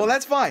Okay, well, kryptonite.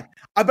 that's fine.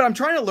 But I'm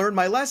trying to learn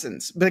my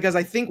lessons because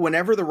I think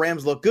whenever the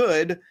Rams look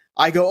good,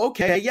 I go,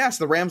 okay, yes,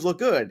 the Rams look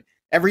good.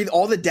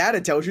 All the data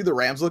tells you the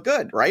Rams look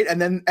good, right?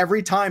 And then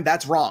every time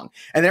that's wrong.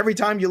 And every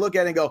time you look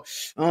at it and go,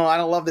 oh, I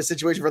don't love this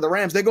situation for the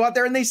Rams, they go out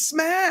there and they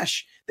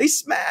smash. They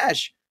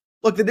smash.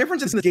 Look, the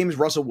difference in this game is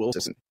Russell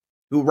Wilson,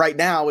 who right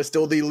now is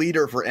still the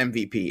leader for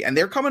MVP. And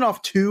they're coming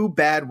off 2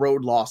 bad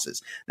road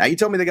losses. Now, you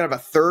tell me they're going to have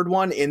a third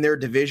one in their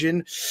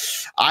division.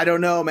 I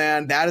don't know,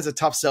 man. That is a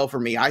tough sell for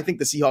me. I think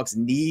the Seahawks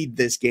need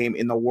this game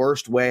in the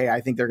worst way.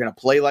 I think they're going to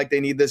play like they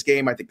need this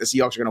game. I think the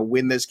Seahawks are going to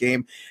win this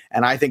game.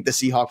 And I think the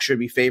Seahawks should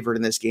be favored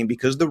in this game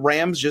because the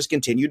Rams just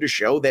continue to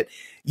show that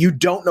you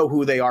don't know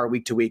who they are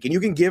week to week. And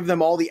you can give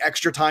them all the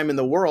extra time in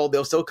the world.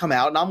 They'll still come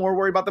out. And I'm more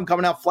worried about them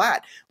coming out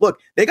flat. Look,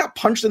 they got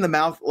punched in the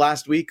mouth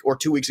last week, or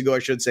 2 weeks ago, I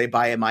should say,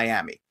 by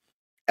Miami.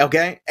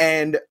 Okay.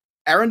 And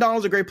Aaron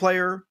Donald's a great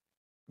player.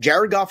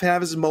 Jared Goff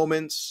has his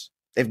moments.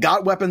 They've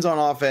got weapons on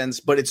offense,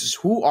 but it's just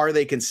who are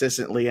they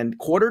consistently? And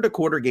quarter to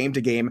quarter, game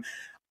to game,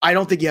 I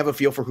don't think you have a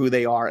feel for who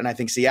they are. And I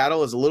think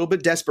Seattle is a little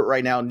bit desperate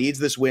right now, needs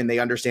this win. They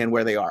understand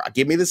where they are.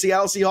 Give me the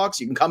Seattle Seahawks.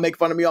 You can come make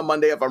fun of me on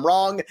Monday if I'm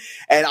wrong,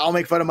 and I'll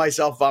make fun of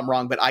myself if I'm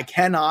wrong, but I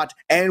cannot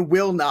and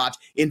will not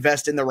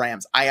invest in the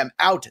Rams. I am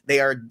out. They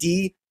are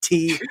DTM.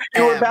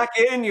 You were back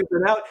in, you've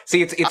been out.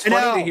 See, it's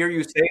funny to hear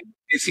you say.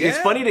 It's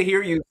funny to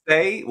hear you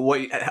say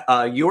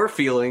what your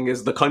feeling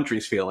is the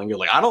country's feeling. You're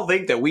like, I don't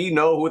think that we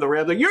know who the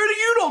Rams are.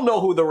 You don't know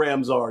who the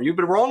Rams are. You've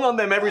been wrong on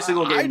them every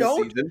single game this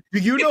season. Do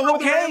you know who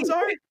the Rams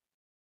are?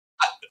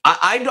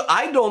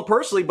 I don't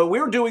personally, but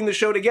we're doing the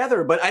show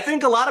together. But I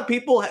think a lot of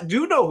people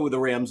do know who the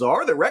Rams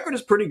are. Their record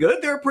is pretty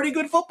good. They're a pretty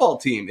good football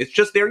team. It's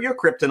just they're your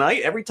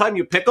kryptonite. Every time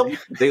you pick them,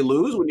 they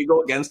lose. When you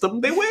go against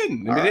them, they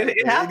win. I mean,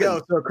 it happens. There you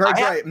go. So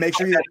Craig's right. Make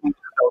sure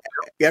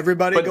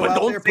everybody go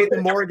out there, put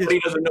the mortgage. Everybody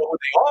doesn't know who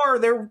they are.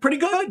 They're pretty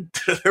good.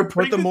 They're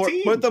pretty good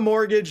team. Put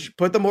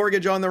the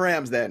mortgage on the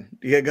Rams then,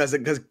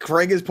 because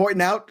Craig is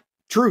pointing out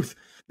truth.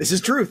 This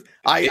is truth.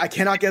 I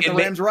cannot get the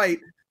Rams right.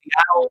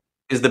 Seattle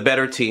is the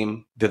better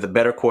team. They're the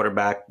better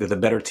quarterback. They're the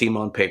better team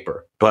on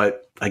paper.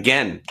 But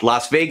again,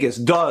 Las Vegas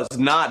does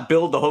not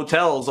build the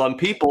hotels on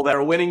people that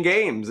are winning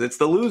games. It's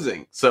the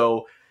losing.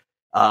 So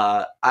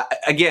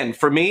again,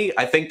 for me,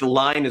 I think the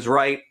line is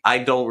right. I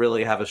don't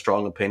really have a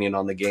strong opinion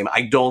on the game.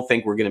 I don't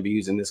think we're going to be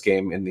using this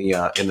game in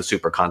the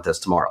Super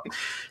Contest tomorrow.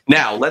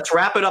 Now, let's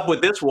wrap it up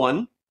with this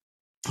one.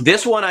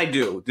 This one I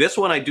do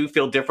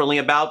feel differently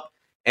about.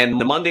 And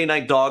the Monday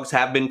Night Dogs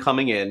have been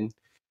coming in.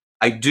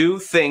 I do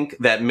think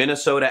that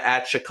Minnesota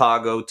at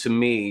Chicago, to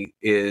me,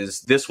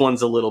 this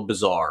one's a little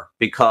bizarre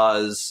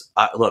because,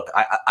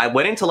 I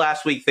went into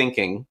last week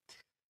thinking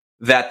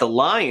that the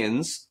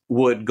Lions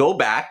would go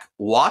back,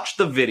 watch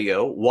the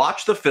video,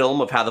 watch the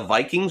film of how the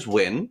Vikings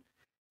win,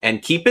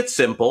 and keep it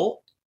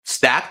simple,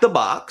 stack the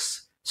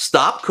box,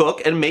 stop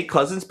Cook, and make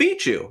Cousins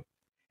beat you.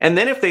 And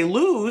then if they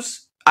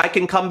lose, I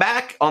can come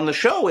back on the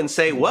show and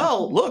say,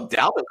 well, look,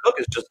 Dalvin Cook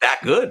is just that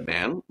good,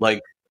 man.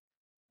 Like,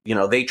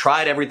 they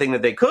tried everything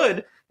that they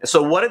could.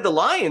 So what did the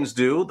Lions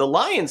do? The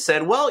Lions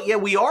said, well, yeah,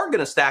 we are going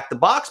to stack the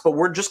box, but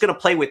we're just going to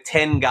play with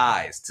 10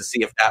 guys to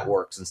see if that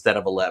works instead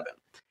of 11.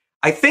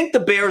 I think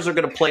the Bears are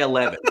going to play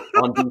 11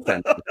 on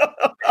defense.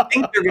 I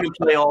think they're going to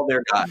play all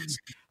their guys.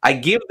 I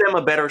give them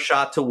a better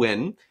shot to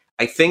win.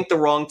 I think the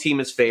wrong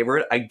team is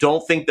favored. I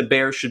don't think the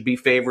Bears should be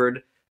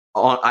favored.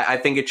 I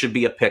think it should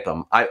be a pick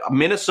 'em.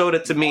 Minnesota,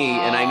 to me,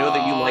 and I know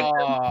that you like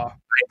them.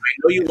 I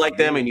know you like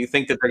them, and you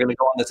think that they're going to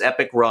go on this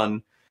epic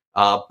run.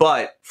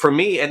 But for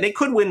me, and they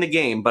could win the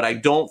game, but I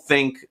don't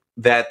think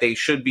that they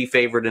should be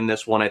favored in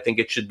this one. I think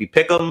it should be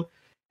pick 'em.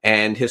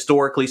 And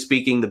historically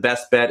speaking, the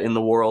best bet in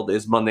the world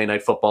is Monday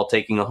Night Football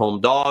taking a home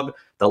dog.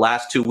 The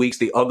last 2 weeks,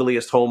 the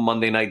ugliest home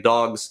Monday Night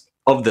Dogs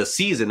of the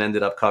season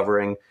ended up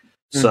covering.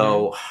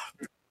 So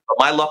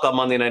my luck on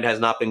Monday night has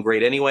not been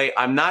great anyway.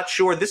 I'm not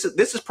sure. This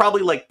is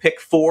probably like pick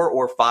 4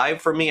 or 5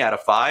 for me out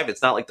of 5.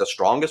 It's not like the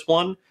strongest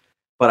one,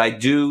 but I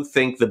do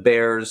think the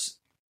Bears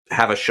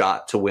have a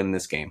shot to win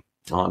this game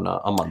on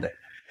Monday.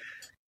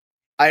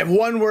 I have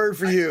one word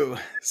for you.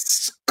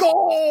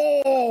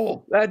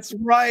 Skol! That's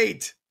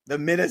right. The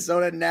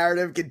Minnesota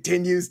narrative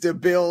continues to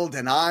build,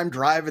 and I'm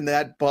driving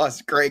that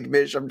bus, Craig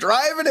Mish. I'm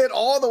driving it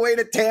all the way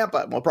to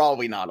Tampa. Well,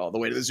 probably not all the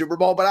way to the Super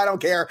Bowl, but I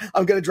don't care.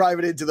 I'm going to drive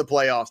it into the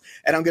playoffs,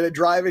 and I'm going to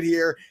drive it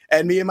here,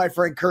 and me and my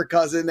friend Kirk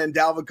Cousin and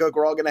Dalvin Cook,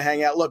 we're all going to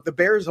hang out. Look, the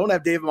Bears don't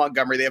have David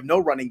Montgomery. They have no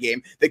running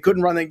game. They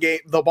couldn't run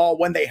the ball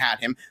when they had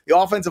him. The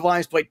offensive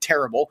line's played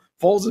terrible.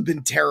 Foles has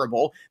been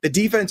terrible. The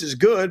defense is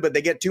good, but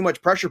they get too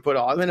much pressure put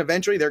on them, and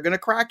eventually they're going to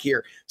crack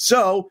here.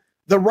 So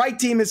the right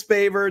team is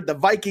favored. The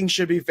Vikings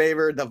should be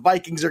favored. The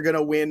Vikings are going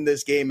to win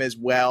this game as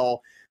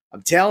well.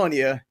 I'm telling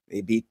you,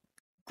 they beat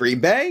Green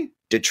Bay,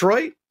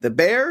 Detroit, the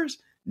Bears.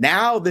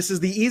 Now this is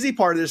the easy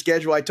part of their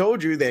schedule. I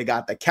told you they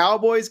got the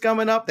Cowboys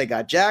coming up. They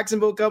got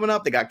Jacksonville coming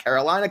up. They got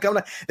Carolina coming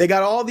up. They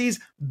got all these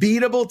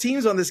beatable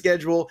teams on the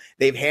schedule.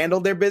 They've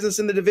handled their business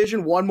in the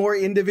division. One more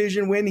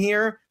in-division win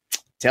here.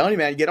 Telling you,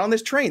 man, get on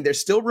this train.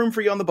 There's still room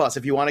for you on the bus.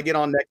 If you want to get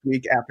on next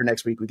week, after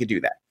next week, we could do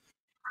that.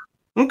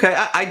 Okay,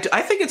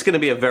 I think it's going to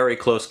be a very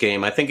close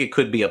game. I think it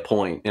could be a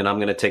point, and I'm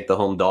going to take the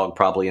home dog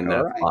probably in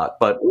that spot.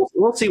 But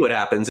we'll see what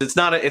happens. It's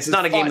not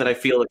a game that I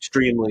feel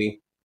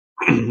extremely,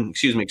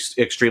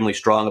 extremely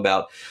strong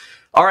about.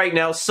 All right,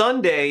 now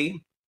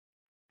Sunday,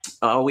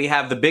 we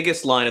have the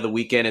biggest line of the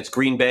weekend. It's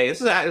Green Bay.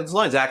 This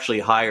line's actually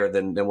higher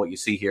than what you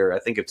see here. I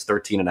think it's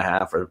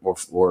 13.5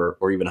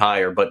 or even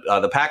higher. But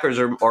the Packers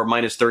are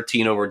minus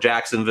 13 over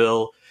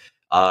Jacksonville.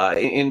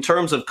 In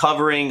terms of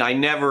covering, I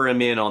never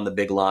am in on the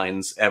big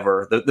lines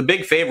ever. The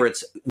big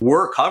favorites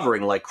were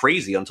covering like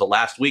crazy until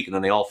last week, and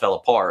then they all fell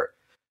apart.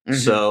 Mm-hmm.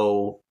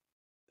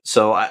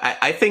 So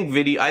I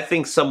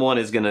think someone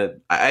is gonna.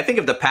 I think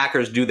if the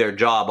Packers do their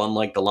job,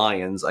 unlike the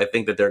Lions, I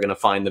think that they're gonna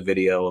find the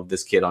video of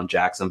this kid on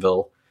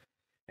Jacksonville,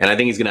 and I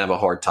think he's gonna have a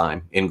hard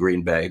time in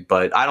Green Bay.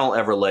 But I don't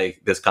ever lay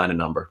this kind of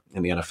number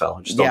in the NFL.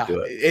 I just don't do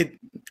it.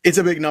 It's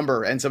a big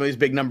number, and some of these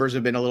big numbers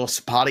have been a little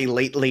spotty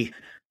lately.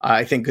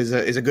 I think is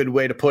a good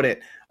way to put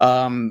it.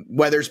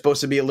 Weather's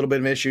supposed to be a little bit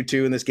of an issue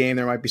too in this game.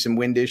 There might be some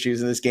wind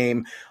issues in this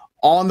game.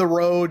 On the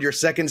road, your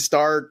second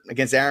start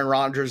against Aaron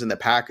Rodgers and the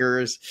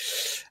Packers.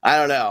 I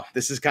don't know.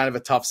 This is kind of a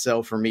tough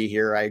sell for me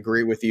here. I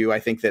agree with you. I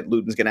think that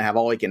Luton's going to have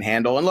all he can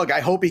handle. And look, I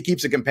hope he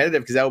keeps it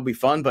competitive because that would be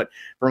fun. But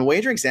from a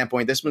wagering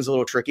standpoint, this one's a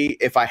little tricky.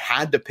 If I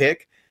had to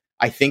pick,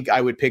 I think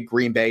I would pick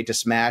Green Bay to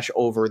smash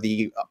over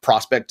the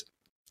prospect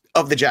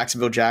of the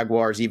Jacksonville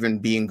Jaguars even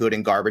being good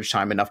in garbage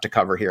time enough to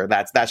cover here.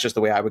 That's just the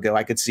way I would go.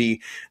 I could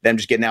see them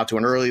just getting out to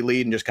an early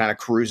lead and just kind of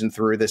cruising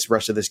through this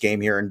rest of this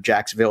game here. And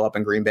Jacksonville up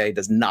in Green Bay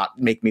does not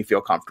make me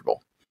feel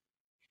comfortable.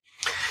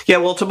 Yeah,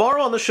 well,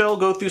 tomorrow on the show,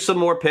 go through some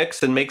more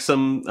picks and make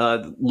some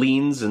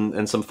leans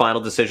and some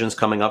final decisions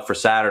coming up for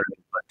Saturday.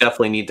 But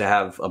definitely need to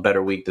have a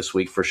better week this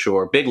week for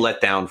sure. Big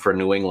letdown for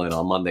New England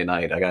on Monday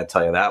night. I got to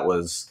tell you, that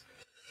was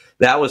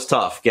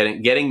tough.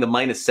 Getting the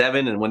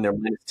 -7 and when they're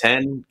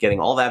 -10,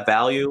 getting all that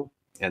value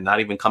and not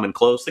even coming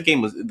close.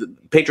 The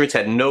Patriots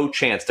had no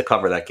chance to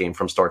cover that game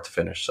from start to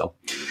finish. So,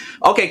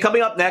 okay,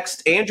 coming up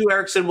next, Andrew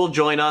Erickson will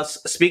join us.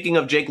 Speaking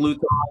of Jake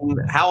Luton,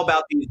 how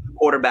about these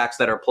quarterbacks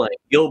that are playing?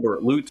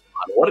 Gilbert, Luton,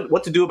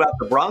 what to do about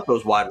the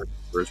Broncos wide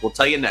receivers? We'll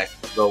tell you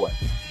next. Go away.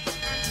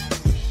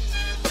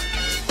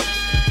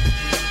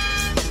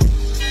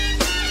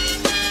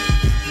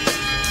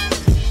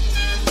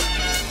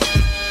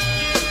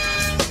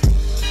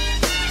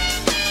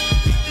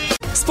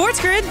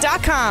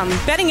 SportsGrid.com.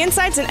 Betting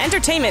insights and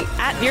entertainment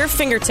at your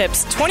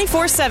fingertips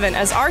 24/7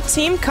 as our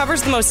team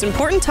covers the most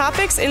important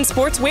topics in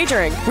sports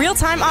wagering.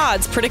 Real-time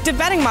odds, predictive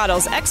betting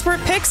models, expert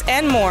picks,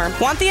 and more.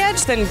 Want the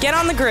edge? Then get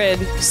on the grid.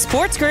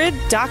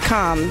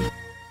 SportsGrid.com.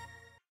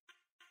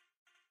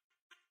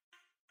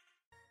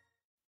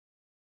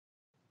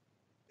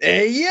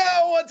 Hey,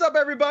 yo, what's up,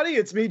 everybody?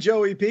 It's me,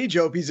 Joey P.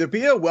 Joe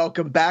Pizzapia.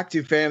 Welcome back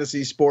to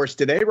Fantasy Sports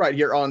Today, right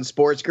here on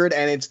Sports Grid.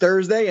 And it's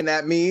Thursday, and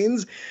that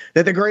means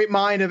that the great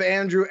mind of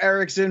Andrew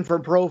Erickson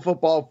from Pro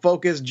Football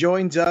Focus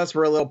joins us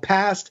for a little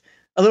past,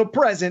 a little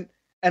present,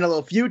 and a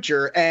little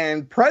future.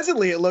 And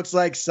presently, it looks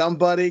like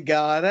somebody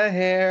got a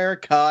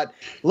haircut.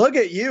 Look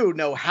at you,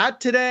 no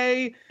hat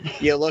today.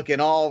 You're looking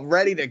all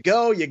ready to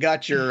go. You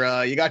got your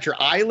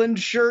island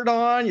shirt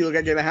on. You look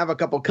like you're gonna have a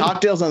couple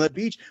cocktails on the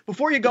beach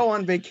before you go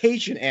on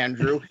vacation.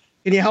 Andrew,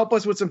 can you help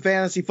us with some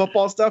fantasy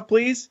football stuff,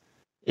 please?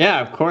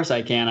 Yeah, of course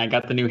I can. I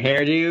got the new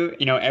hairdo.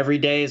 You know, every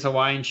day is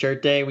Hawaiian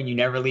shirt day when you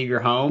never leave your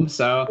home.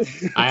 So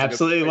I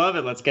absolutely love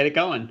it. Let's get it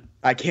going.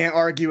 I can't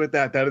argue with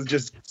that. That is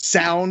just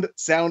sound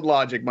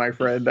logic, my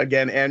friend.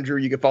 Again, Andrew,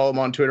 you can follow him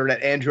on Twitter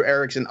at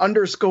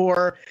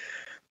 @AndrewErickson_.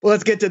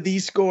 Let's get to the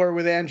score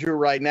with Andrew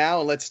right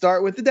now. Let's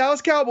start with the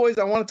Dallas Cowboys.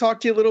 I want to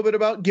talk to you a little bit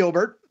about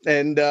Gilbert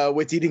and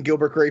what's eating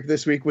Gilbert grape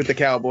this week with the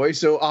Cowboys.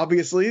 So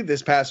obviously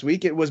this past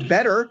week it was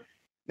better.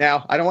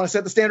 Now, I don't want to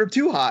set the standard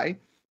too high,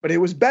 but it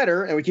was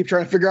better, and we keep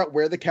trying to figure out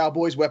where the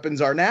Cowboys'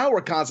 weapons are now.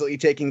 We're constantly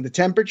taking the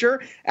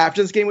temperature.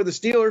 After this game with the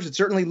Steelers, it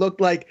certainly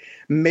looked like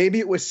maybe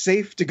it was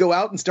safe to go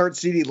out and start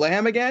CeeDee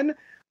Lamb again.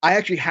 I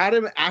actually had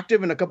him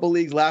active in a couple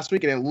leagues last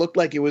week, and it looked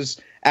like it was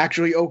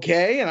actually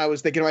okay, and I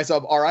was thinking to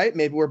myself, all right,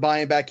 maybe we're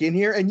buying back in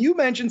here. And you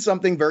mentioned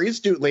something very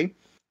astutely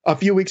a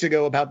few weeks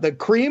ago about the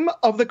cream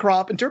of the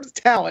crop in terms of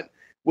talent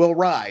will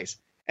rise.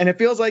 And it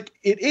feels like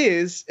it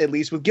is, at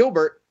least with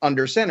Gilbert,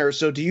 under center.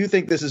 So do you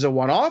think this is a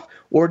one-off,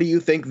 or do you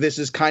think this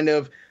is kind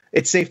of,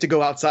 it's safe to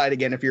go outside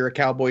again if you're a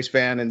Cowboys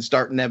fan and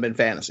starting them in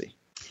fantasy?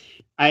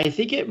 I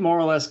think it more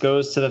or less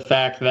goes to the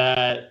fact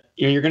that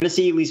you're going to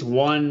see at least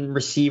one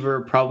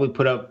receiver probably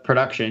put up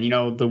production. You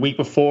know, the week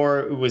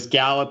before it was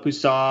Gallup who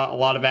saw a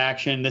lot of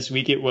action. This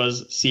week it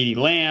was CeeDee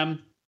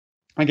Lamb.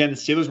 Again, the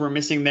Steelers were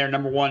missing their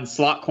number one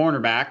slot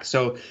cornerback.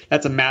 So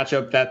that's a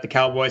matchup that the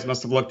Cowboys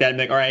must have looked at and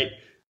be like, all right,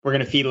 we're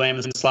going to feed Lamb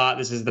in the slot.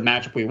 This is the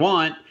matchup we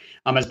want,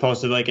 as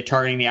opposed to like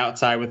targeting the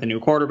outside with a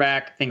new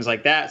quarterback, things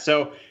like that.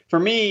 So for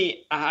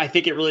me, I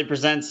think it really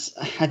presents,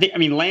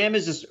 Lamb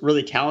is just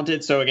really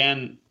talented. So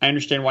again, I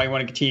understand why you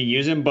want to continue to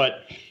use him, but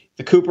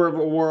the Cooper of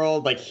a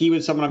world, like he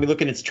was someone I'd be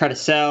looking to try to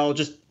sell.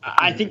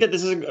 I think that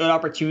this is a good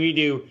opportunity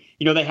to,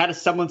 they had a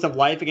semblance of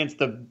life against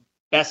the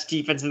best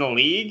defense in the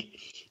league.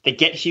 They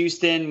get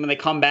Houston when they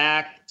come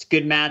back. It's a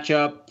good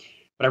matchup.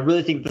 But I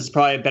really think this is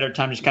probably a better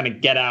time to just kind of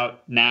get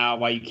out now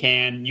while you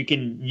can. You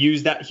can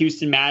use that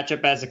Houston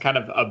matchup as a kind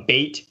of a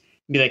bait.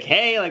 Be like,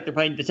 hey, like they're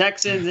playing the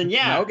Texans, and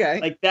okay,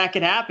 like that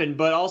could happen.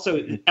 But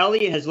also,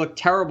 Elliott has looked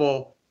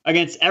terrible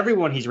against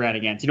everyone he's ran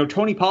against.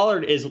 Tony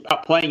Pollard is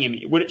outplaying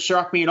him. Would it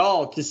shock me at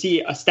all to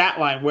see a stat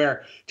line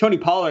where Tony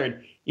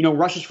Pollard,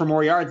 rushes for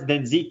more yards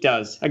than Zeke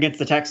does against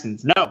the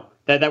Texans? No,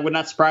 that would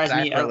not surprise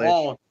me at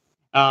all.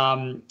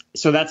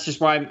 So that's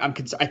just why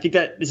I think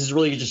that this is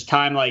really just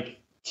time, like,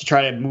 to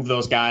try to move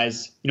those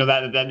guys.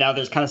 That now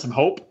there's kind of some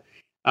hope.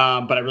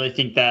 But I really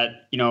think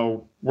that,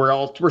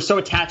 we're so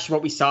attached to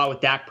what we saw with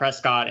Dak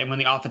Prescott and when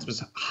the offense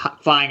was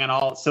flying on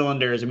all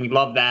cylinders, and we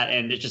love that.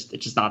 And it's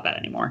just not that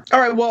anymore. All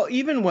right. Well,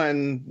 even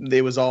when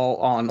it was all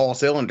on all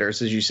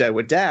cylinders, as you said,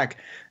 with Dak,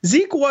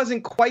 Zeke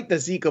wasn't quite the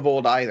Zeke of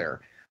old either.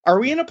 Are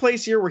we in a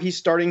place here where he's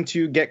starting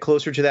to get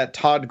closer to that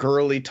Todd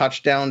Gurley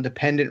touchdown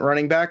dependent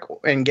running back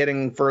and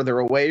getting further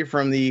away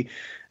from the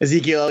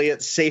Ezekiel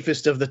Elliott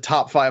safest of the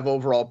top 5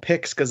 overall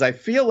picks? Because I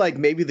feel like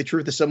maybe the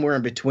truth is somewhere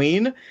in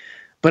between.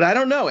 But I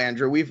don't know,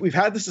 Andrew. We've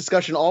had this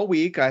discussion all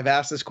week. I've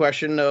asked this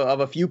question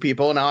of a few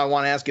people. Now I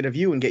want to ask it of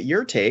you and get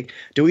your take.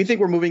 Do we think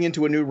we're moving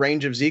into a new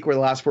range of Zeke where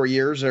the last 4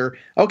 years are,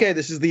 okay,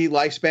 this is the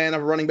lifespan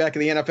of a running back in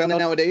the NFL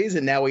nowadays,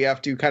 and now we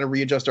have to kind of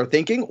readjust our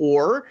thinking?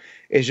 Or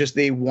is just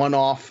the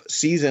one-off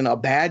season a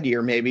bad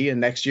year maybe, and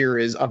next year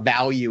is a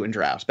value in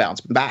drafts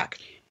bouncing back?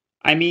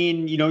 I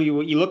mean, you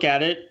look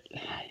at it,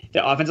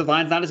 the offensive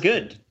line's not as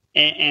good.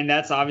 And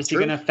that's obviously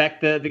going to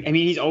affect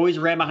he's always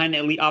ran behind the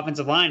elite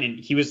offensive line, and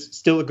he was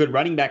still a good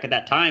running back at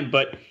that time,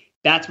 but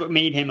that's what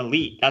made him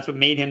elite. That's what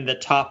made him the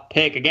top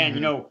pick.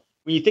 Again,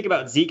 when you think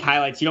about Zeke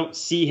highlights, you don't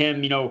see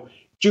him,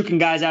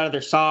 juking guys out of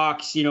their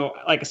socks,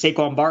 like a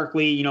Saquon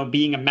Barkley,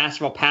 being a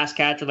masterful pass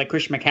catcher like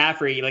Christian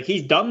McCaffrey. Like,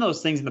 he's done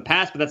those things in the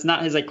past, but that's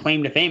not his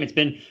claim to fame. It's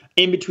been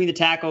in between the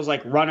tackles,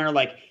 like runner,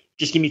 like,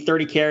 just give me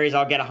 30 carries,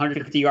 I'll get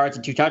 150 yards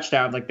and 2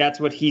 touchdowns. Like, that's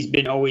what he's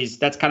been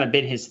that's kind of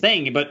been his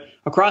thing. But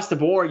across the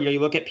board, you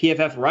look at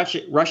PFF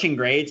rushing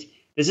grades,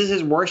 this is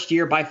his worst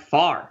year by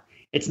far.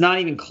 It's not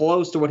even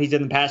close to what he's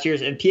done in the past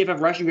years. And PFF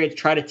rushing grades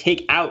try to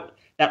take out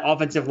that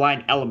offensive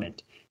line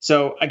element.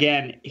 So,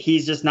 again,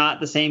 he's just not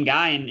the same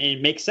guy, and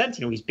it makes sense.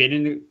 He's been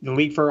in the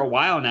league for a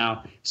while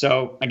now.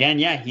 So, again,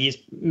 he's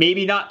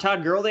maybe not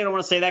Todd Gurley. I don't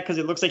want to say that because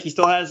it looks like he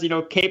still has,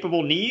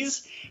 capable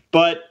knees,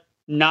 but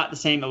not the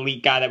same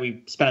elite guy that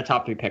we spent a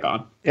top 3 pick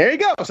on. There you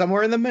go.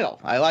 Somewhere in the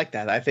middle. I like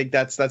that. I think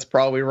that's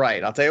probably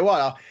right. I'll tell you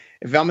what,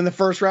 if I'm in the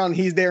first round and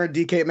he's there and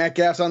DK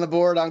Metcalf's on the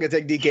board, I'm going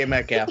to take DK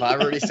Metcalf. I've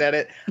already said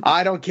it.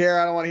 I don't care.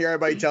 I don't want to hear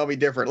anybody tell me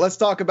different. Let's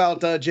talk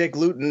about Jake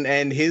Luton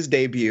and his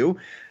debut.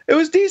 It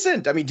was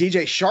decent. I mean,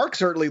 DJ Chark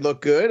certainly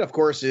looked good. Of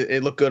course,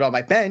 it looked good on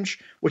my bench,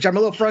 which I'm a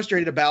little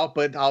frustrated about,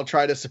 but I'll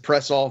try to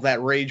suppress all of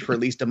that rage for at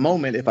least a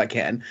moment if I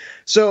can.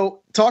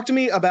 So talk to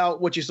me about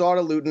what you saw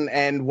to Luton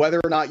and whether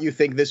or not you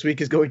think this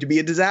week is going to be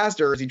a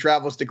disaster as he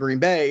travels to Green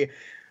Bay.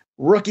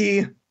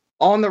 Rookie,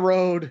 on the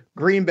road,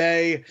 Green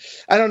Bay.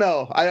 I don't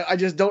know. I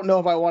just don't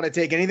know if I want to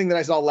take anything that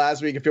I saw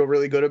last week and feel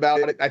really good about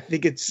it. I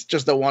think it's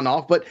just a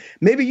one-off, but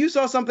maybe you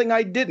saw something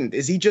I didn't.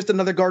 Is he just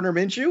another Gardner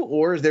Minshew,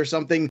 or is there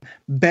something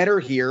better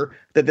here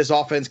that this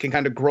offense can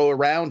kind of grow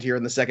around here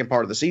in the second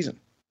part of the season?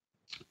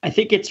 I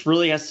think it's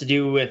really has to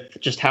do with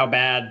just how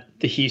bad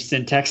the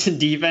Houston Texan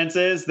defense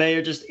is. They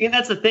are just, and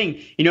that's the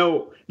thing,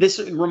 this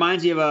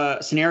reminds me of a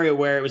scenario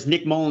where it was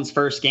Nick Mullins'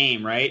 first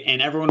game, right?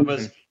 And everyone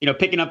was,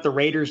 picking up the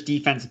Raiders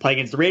defense to play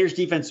against. The Raiders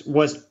defense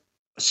was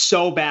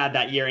so bad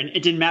that year, and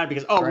it didn't matter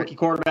because, rookie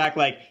quarterback,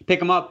 like,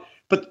 pick him up.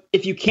 But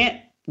if you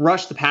can't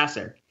rush the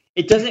passer,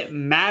 it doesn't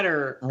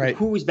matter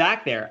who's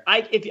back there.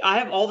 If I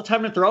have all the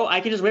time to throw, I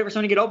can just wait for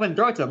someone to get open and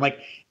throw it to them. Like,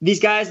 these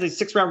guys, the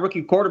 6th-round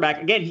rookie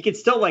quarterback, again, he can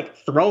still,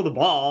 throw the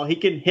ball. He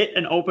can hit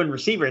an open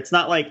receiver. It's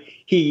not like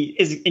he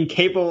is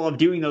incapable of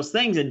doing those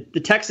things, and the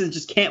Texans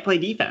just can't play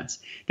defense.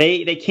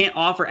 They can't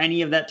offer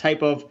any of that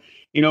type of,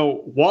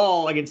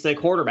 wall against the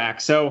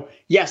quarterback. So,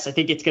 yes, I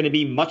think it's going to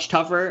be much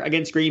tougher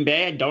against Green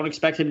Bay. I don't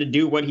expect him to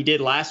do what he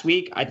did last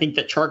week. I think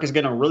that Chark is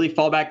going to really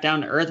fall back down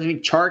to earth. I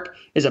think Chark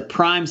is a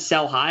prime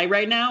sell high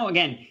right now.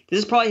 Again, this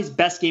is probably his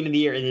best game of the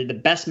year. The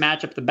best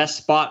matchup, the best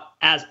spot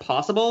as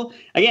possible.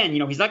 Again,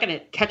 he's not going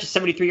to catch a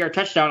 73-yard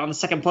touchdown on the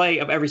second play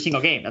of every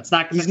sintle game. It's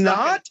not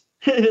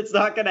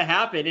going to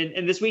happen.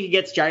 And this week he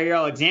gets Jair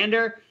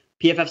Alexander,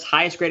 PFF's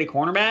highest graded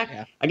cornerback.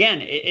 Yeah. Again,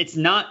 it's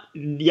not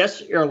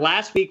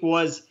last week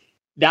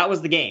that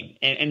was the game.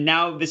 And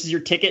now this is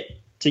your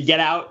ticket to get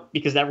out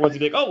because everyone's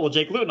going to be like, oh, well,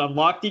 Jake Luton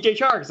unlocked DJ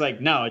Chark. It's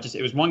like, no,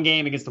 it was one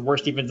game against the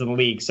worst defense in the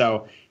league.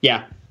 So,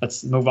 yeah,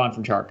 let's move on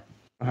from Chark.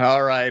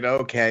 All right.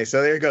 Okay.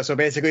 So there you go. So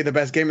basically the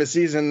best game of the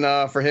season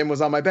for him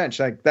was on my bench.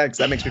 Thanks.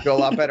 That makes me feel a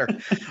lot better.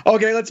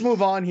 Okay. Let's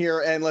move on here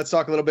and let's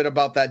talk a little bit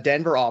about that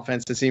Denver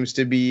offense that seems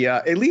to be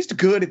at least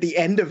good at the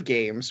end of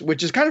games,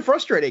 which is kind of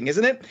frustrating,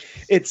 isn't it?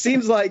 It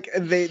seems like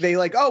they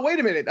like, oh, wait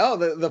a minute. Oh,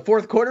 the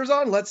fourth quarter's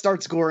on. Let's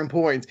start scoring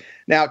points.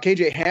 Now,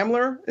 KJ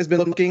Hamler has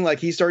been looking like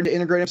he's starting to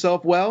integrate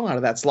himself well out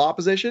of that slot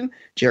position.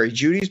 Jerry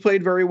Jeudy's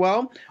played very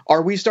well.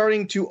 Are we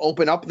starting to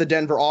open up the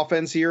Denver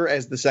offense here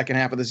as the second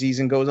half of the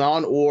season goes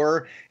on,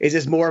 or Is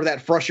this more of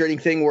that frustrating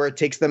thing where it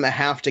takes them a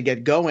half to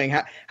get going?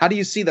 How do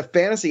you see the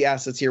fantasy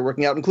assets here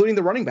working out, including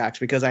the running backs?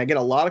 Because I get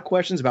a lot of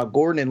questions about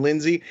Gordon and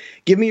Lindsey.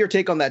 Give me your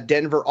take on that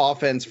Denver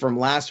offense from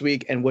last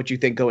week and what you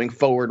think going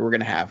forward we're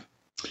going to have.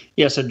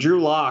 Yeah, so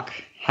Drew Lock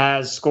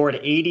has scored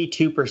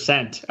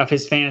 82% of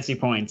his fantasy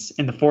points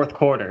in the fourth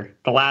quarter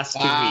the last 2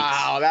 weeks.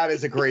 Wow, that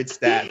is a great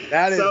stat.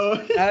 That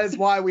is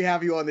why we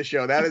have you on the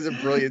show. That is a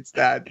brilliant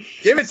stat.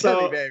 Give it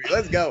to me, baby.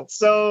 Let's go.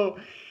 So,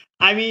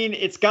 I mean,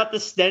 it's got the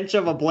stench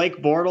of a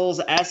Blake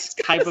Bortles-esque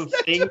type of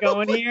thing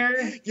going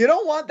here. You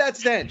don't want that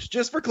stench.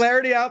 Just for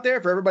clarity out there,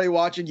 for everybody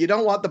watching, you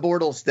don't want the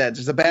Bortles stench.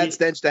 It's a bad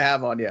stench to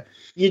have on you.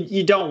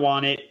 You don't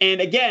want it.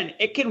 And again,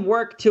 it can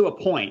work to a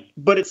point,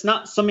 but it's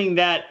not something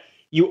that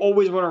you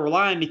always want to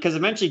rely on, because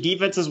eventually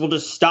defenses will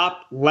just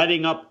stop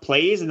letting up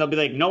plays and they'll be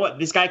like, you know what,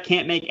 this guy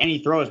can't make any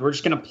throws. We're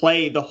just going to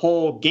play the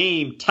whole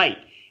game tight.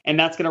 And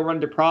that's going to run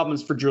into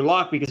problems for Drew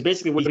Lock, because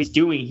basically what he's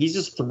doing, he's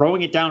just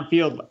throwing it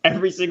downfield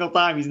every single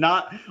time. He's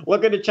not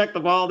looking to check the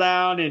ball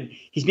down, and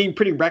he's being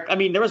pretty I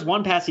mean, there was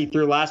one pass he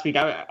threw last week.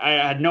 I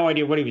had no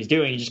idea what he was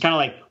doing. He just kind of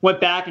like went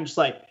back and just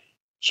like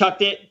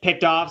chucked it,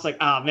 picked off. It's like,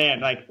 oh man,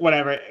 like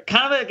whatever.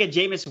 Kind of like a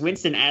Jameis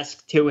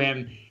Winston-esque to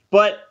him.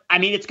 But I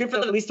mean, it's good for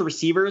at least the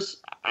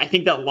receivers. I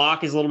think that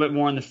Locke is a little bit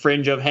more on the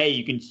fringe of, hey,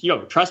 you can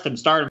trust him,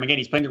 start him. Again,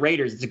 he's playing the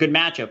Raiders. It's a good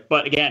matchup.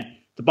 But again,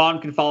 the bottom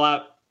can fall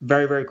out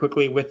very, very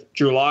quickly with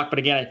Drew Lock. But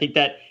again, I think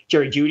that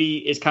Jerry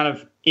Jeudy is kind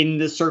of in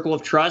the circle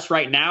of trust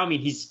right now. I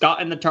mean, he's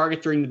gotten the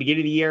targets during the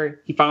beginning of the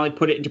year. He finally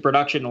put it into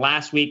production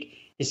last week.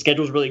 His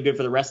schedule is really good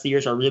for the rest of the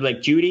year, so I really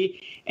like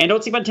Jeudy. And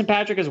don't sleep on Tim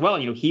Patrick as well.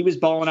 He was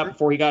balling up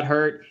before he got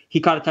hurt.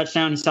 He caught a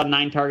touchdown. He saw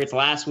 9 targets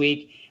last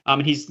week.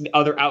 And he's the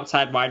other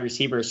outside wide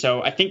receiver.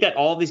 So I think that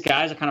all of these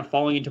guys are kind of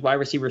falling into wide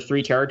receiver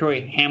 3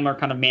 territory. Hamler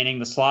kind of manning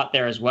the slot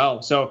there as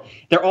well. So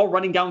they're all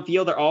running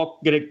downfield. They're all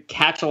going to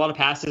catch a lot of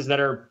passes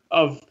that are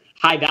of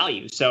high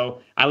value.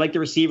 So I like the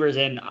receivers,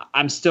 and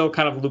I'm still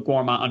kind of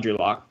lukewarm on Drew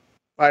Lock.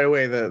 By the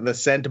way, the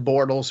scent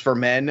Bortles for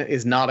men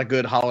is not a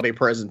good holiday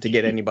present to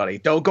get anybody.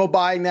 Don't go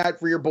buying that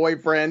for your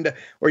boyfriend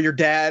or your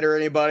dad or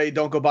anybody.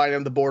 Don't go buying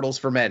them the Bortles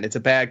for men. It's a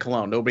bad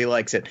cologne. Nobody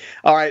likes it.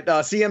 All right,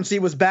 CMC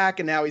was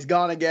back, and now he's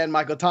gone again.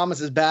 Michael Thomas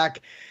is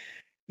back.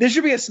 This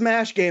should be a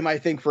smash game, I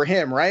think, for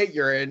him, right?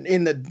 You're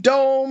in the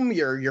dome.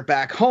 You're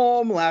back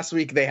home. Last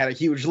week they had a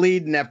huge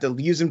lead and have to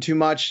use him too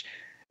much.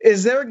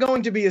 Is there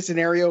going to be a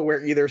scenario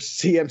where either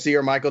CMC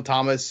or Michael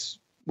Thomas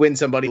win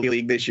somebody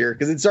league this year?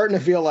 Because it's starting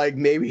to feel like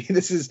maybe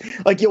this is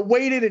like you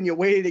waited.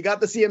 You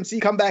got the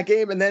CMC comeback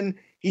game, and then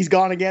he's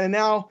gone again. And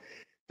now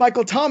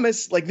Michael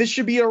Thomas, like, this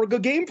should be a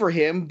good game for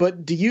him.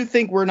 But do you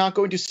think we're not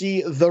going to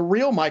see the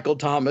real Michael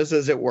Thomas,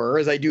 as it were,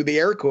 as I do the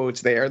air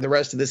quotes there, the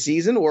rest of the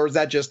season? Or is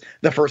that just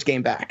the first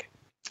game back?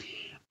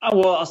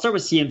 Well, I'll start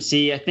with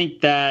CMC. I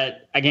think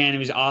that, again, it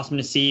was awesome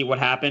to see what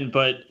happened.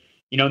 But,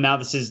 now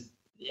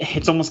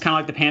it's almost kind of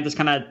like the Panthers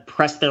kind of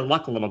pressed their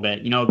luck a little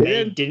bit.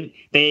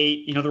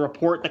 The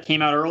report that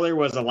came out earlier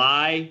was a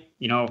lie.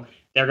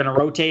 They're going to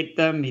rotate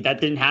them.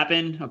 That didn't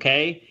happen.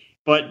 Okay.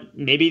 But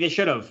maybe they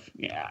should have.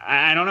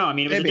 I don't know. I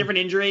mean, it was a different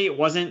injury. It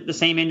wasn't the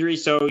same injury.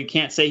 So you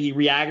can't say he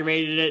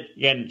re-aggravated it.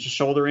 Again, it's a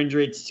shoulder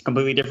injury. It's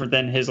completely different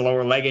than his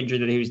lower leg injury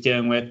that he was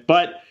dealing with.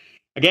 But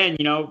again,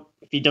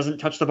 if he doesn't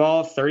touch the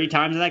ball 30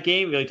 times in that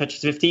game, if he only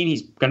touches 15,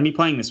 he's going to be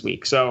playing this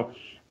week. So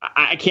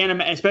I can't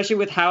imagine, especially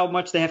with how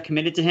much they have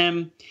committed to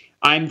him.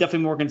 I'm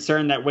definitely more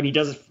concerned that when he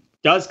does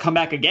come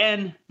back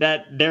again,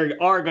 that they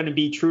are going to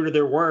be true to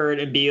their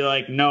word and be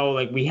like, no,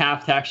 like, we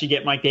have to actually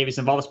get Mike Davis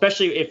involved,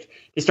 especially if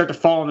they start to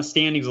fall in the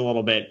standings a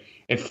little bit.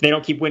 If they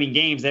don't keep winning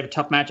games, they have a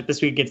tough matchup this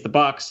week against the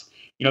Bucs.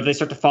 If they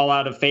start to fall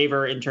out of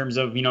favor in terms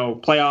of,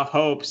 playoff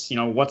hopes,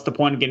 what's the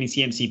point of getting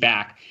CMC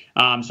back?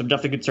 So I'm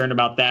definitely concerned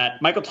about that.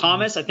 Michael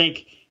Thomas, I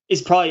think,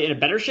 is probably in a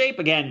better shape.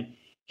 Again,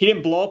 he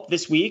didn't blow up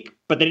this week,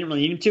 but they didn't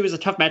really need him to. It was a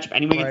tough matchup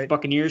anyway against the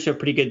Buccaneers, so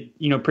pretty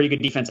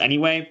good defense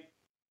anyway.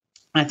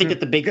 And I think that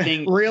the big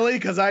thing, really,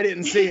 because I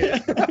didn't see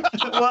it.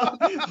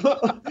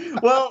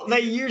 well, they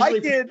usually. I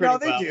did. No,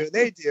 they do.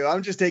 They do.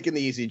 I'm just taking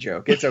the easy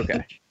joke. It's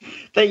okay.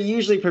 They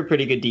usually play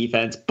pretty good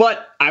defense,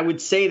 but I would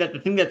say that the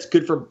thing that's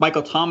good for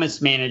Michael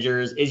Thomas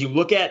managers is you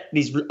look at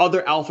these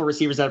other alpha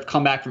receivers that have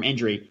come back from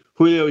injury.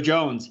 Julio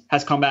Jones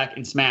has come back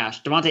and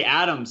smashed. Devontae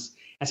Adams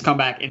has come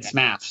back and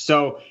smashed.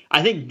 So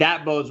I think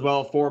that bodes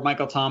well for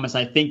Michael Thomas.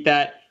 I think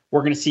that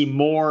we're going to see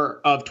more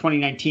of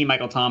 2019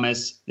 Michael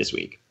Thomas this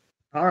week.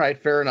 All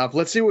right, fair enough.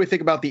 Let's see what we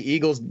think about the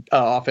Eagles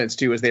offense,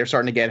 too, as they're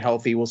starting to get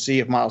healthy. We'll see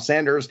if Miles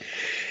Sanders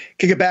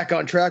can get back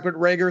on track, but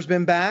Rager's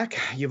been back.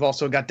 You've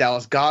also got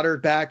Dallas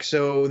Goedert back.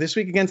 So this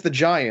week against the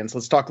Giants,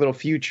 let's talk a little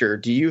future.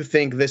 Do you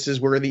think this is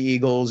where the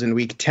Eagles in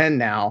week 10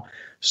 now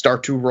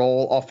start to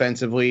roll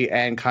offensively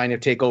and kind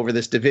of take over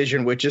this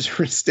division, which is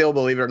still,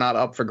 believe it or not,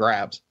 up for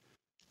grabs?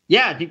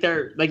 Yeah, I think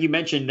they're, like you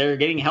mentioned, they're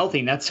getting healthy.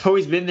 And that's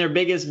always been their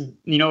biggest,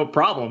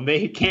 problem.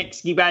 They can't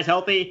keep guys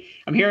healthy.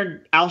 I'm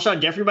hearing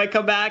Alshon Jeffrey might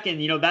come back, and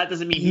that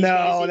doesn't mean he's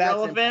fantasy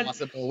relevant.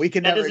 Impossible.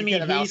 That doesn't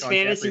mean he's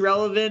fantasy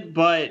relevant,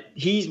 but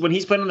when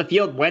he's playing on the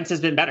field, Wentz has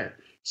been better.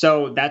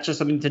 So that's just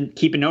something to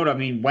keep a note of. I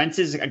mean, Wentz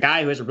is a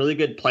guy who has a really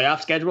good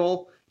playoff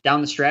schedule.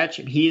 down the stretch.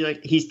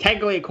 He's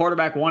technically a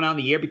quarterback 1 on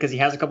the year because he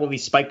has a couple of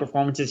these spike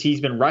performances.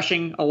 He's been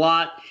rushing a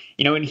lot,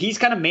 and he's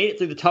kind of made it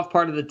through the tough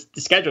part of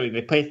the schedule.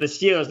 They play the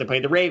Steelers, they play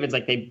the Ravens,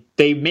 like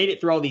they made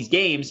it through all these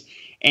games,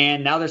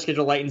 and now their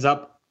schedule lightens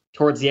up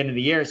towards the end of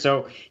the year.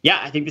 So yeah,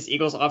 I think this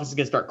Eagles offense is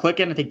going to start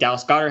clicking. I think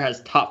Dallas Goedert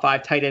has top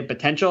 5 tight end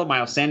potential.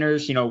 Miles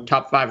Sanders,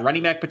 top 5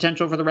 running back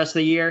potential for the rest of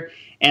the year.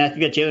 And I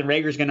think that Jalen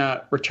Reagor is going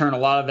to return a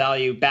lot of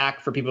value back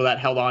for people that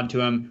held on to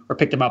him or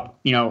picked him up,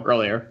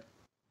 earlier.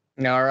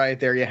 All right,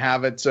 there you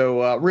have it.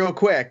 So real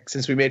quick,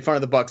 since we made fun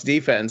of the Bucs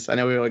defense, I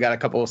know we only got a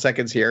couple of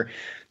seconds here.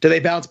 Do they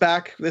bounce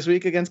back this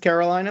week against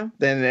Carolina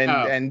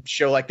and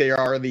show like they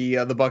are the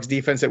Bucs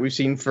defense that we've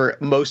seen for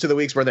most of the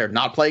weeks where they're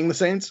not playing the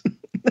Saints?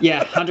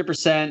 Yeah,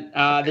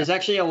 100%. There's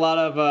actually a lot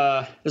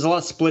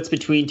of splits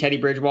between Teddy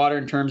Bridgewater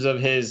in terms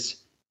of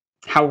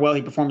how well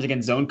he performs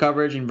against zone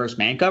coverage and versus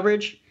man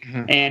coverage.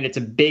 Mm-hmm. And it's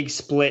a big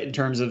split in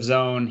terms of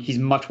zone. He's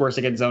much worse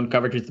against zone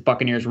coverage, which the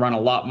Buccaneers run a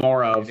lot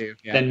more of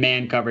than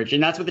man coverage.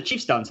 And that's what the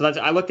Chiefs done. So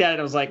I looked at it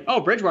and I was like,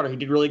 oh, Bridgewater, he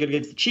did really good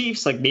against the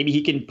Chiefs. Like maybe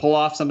he can pull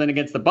off something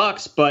against the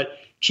Bucs, but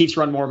Chiefs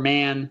run more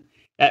man.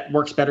 That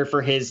works better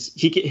for his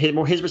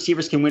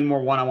receivers can win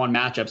more one-on-one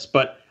matchups.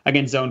 But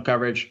against zone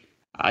coverage,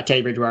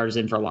 Teddy Bridgewater is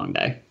in for a long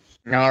day.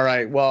 All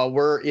right. Well,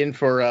 we're in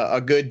for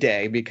a good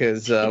day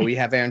because we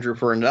have Andrew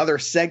for another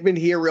segment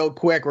here real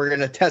quick. We're going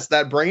to test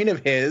that brain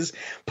of his,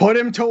 put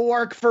him to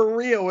work for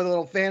real with a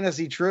little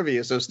fantasy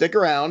trivia. So stick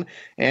around.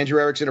 Andrew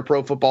Erickson of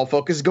Pro Football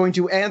Focus is going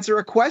to answer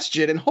a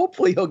question, and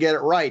hopefully he'll get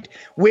it right.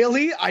 Will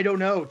he? I don't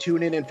know.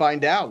 Tune in and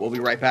find out. We'll be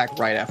right back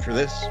right after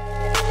this.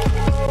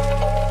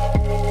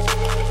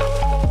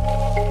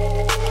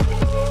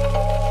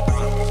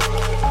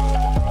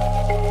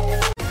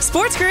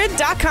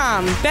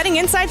 SportsGrid.com. Betting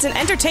insights and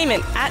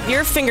entertainment at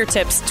your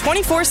fingertips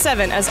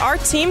 24/7 as our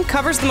team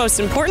covers the most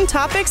important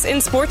topics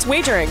in sports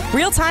wagering.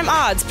 Real-time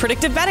odds,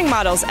 predictive betting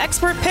models,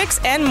 expert picks,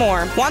 and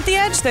more. Want the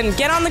edge? Then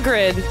get on the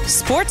grid.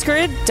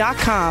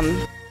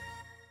 SportsGrid.com.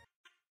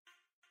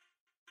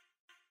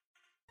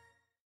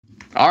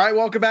 All right,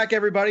 welcome back,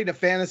 everybody, to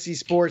Fantasy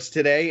Sports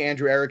Today.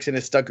 Andrew Erickson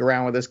has stuck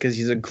around with us because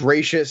he's a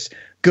gracious,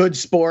 good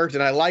sport,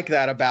 and I like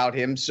that about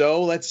him.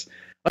 So let's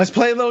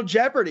play a little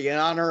Jeopardy in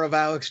honor of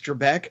Alex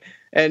Trebek,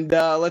 and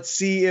let's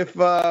see if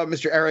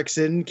Mr.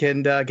 Erickson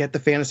can get the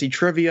fantasy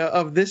trivia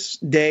of this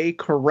day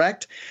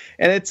correct.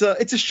 And it's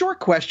a short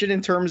question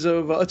in terms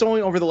of it's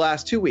only over the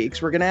last 2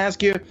 weeks. We're going to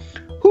ask you,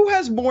 who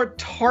has more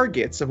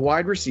targets of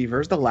wide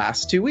receivers the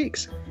last 2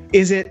 weeks?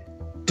 Is it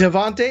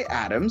Davante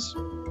Adams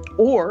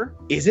or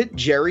is it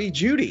Jerry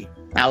Jeudy?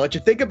 I'll let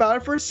you think about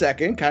it for a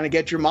second, kind of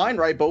get your mind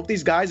right. Both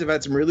these guys have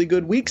had some really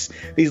good weeks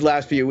these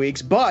last few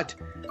weeks, but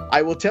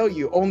I will tell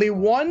you, only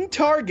one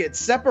target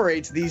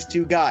separates these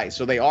two guys,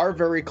 so they are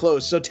very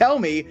close. So tell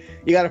me,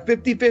 you got a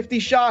 50-50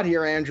 shot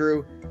here,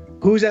 Andrew.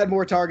 Who's had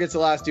more targets the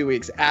last 2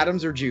 weeks,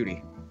 Adams or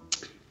Jeudy?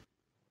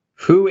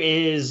 Who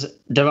is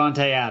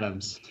Davante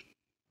Adams?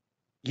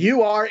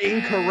 You are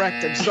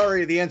incorrect. I'm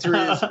sorry. The answer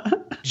is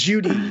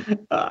Jeudy.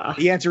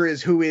 The answer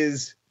is who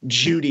is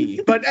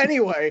Jeudy. But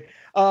anyway,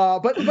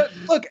 but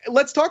look,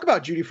 let's talk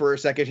about Jeudy for a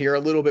second here a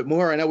little bit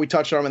more. I know we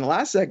touched on him in the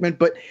last segment,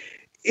 but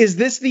is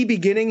this the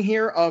beginning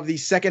here of the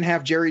second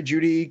half Jerry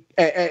Jeudy,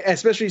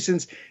 especially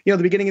since, the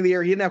beginning of the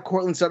year, he didn't have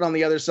Courtland Sutton on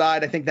the other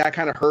side. I think that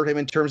kind of hurt him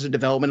in terms of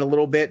development a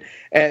little bit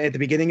at the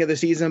beginning of the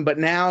season. But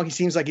now he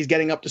seems like he's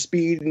getting up to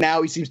speed.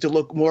 Now he seems to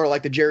look more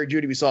like the Jerry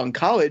Jeudy we saw in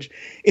college.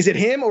 Is it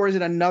him or is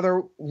it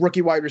another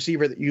rookie wide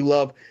receiver that you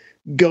love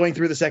going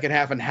through the second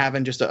half and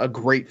having just a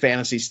great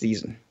fantasy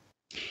season?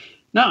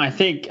 No, I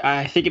think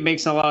it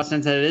makes a lot of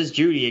sense that it is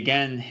Jeudy.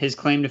 Again, his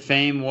claim to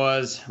fame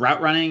was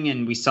route running,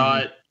 and we saw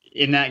it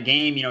in that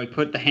game. He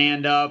put the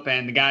hand up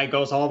and the guy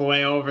goes all the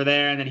way over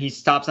there and then he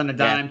stops on a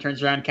dime,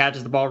 turns around,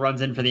 catches the ball, runs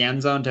in for the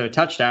end zone to a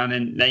touchdown.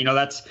 And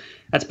that's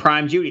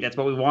prime Jeudy. That's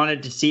what we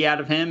wanted to see out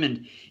of him.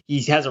 And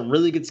he has a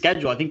really good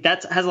schedule. I think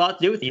that has a lot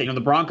to do with it. The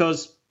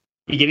Broncos,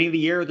 beginning of the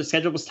year, the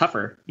schedule was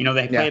tougher.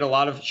 They played a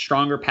lot of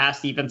stronger pass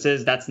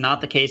defenses. That's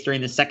not the case during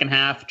the second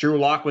half. Drew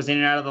Lock was in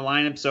and out of the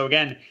lineup. So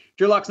again,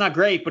 Drew Lock's not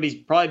great, but he's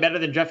probably better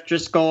than Jeff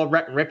Driscoll,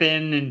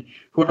 Rippon, and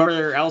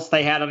whoever else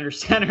they had under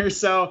center.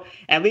 So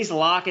at least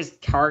Lock is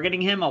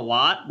targeting him a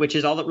lot, which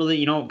is all that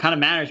really, kind of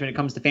matters when it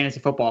comes to fantasy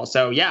football.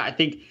 So yeah, I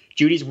think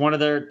Judy's one of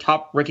their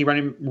top rookie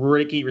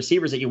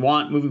receivers that you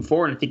want moving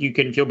forward. And I think you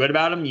can feel good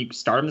about him. You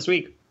start him this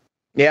week.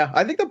 Yeah,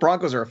 I think the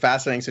Broncos are a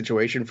fascinating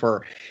situation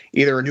for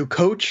either a new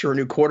coach or a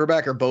new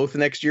quarterback or both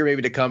next year,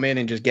 maybe to come in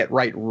and just get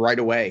right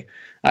away.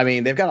 I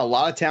mean, they've got a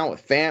lot of talent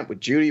with Fant, with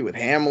Jeudy, with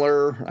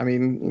Hamler. I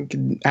mean, we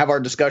can have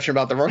our discussion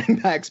about the running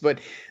backs, but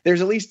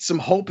there's at least some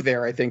hope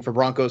there, I think, for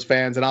Broncos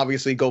fans. And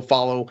obviously go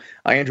follow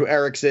Andrew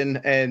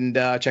Erickson and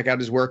check out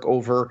his work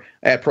over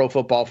at Pro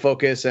Football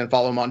Focus and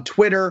follow him on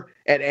Twitter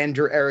at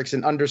Andrew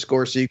Erickson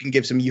 _, so you can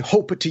give some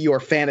hope to your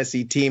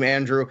fantasy team.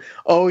 Andrew,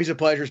 always a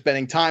pleasure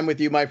spending time with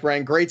you, my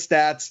friend. Great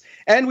stats.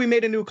 And we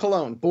made a new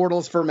cologne,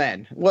 Bortles for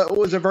Men. What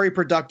was a very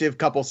productive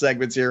couple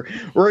segments here.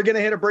 We're going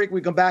to hit a break.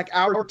 We come back,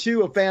 hour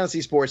 2 of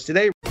Fantasy Sports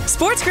Today.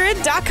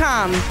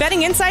 SportsGrid.com.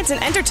 Betting insights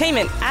and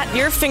entertainment at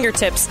your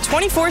fingertips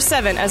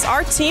 24/7 as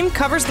our team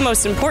covers the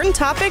most important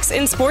topics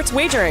in sports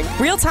wagering.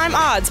 Real-time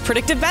odds,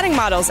 predictive betting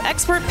models,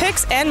 expert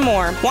picks, and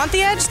more. Want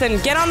the edge?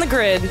 Then get on the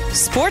grid.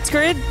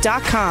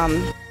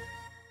 SportsGrid.com.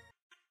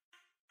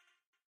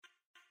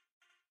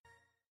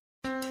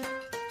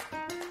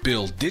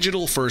 Build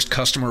digital-first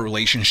customer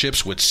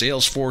relationships with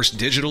Salesforce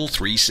Digital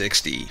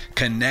 360.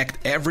 Connect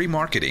every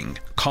marketing,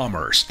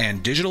 commerce,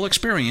 and digital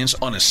experience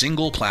on a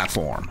single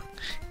platform.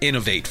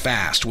 Innovate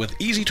fast with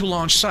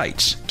easy-to-launch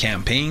sites,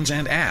 campaigns,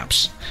 and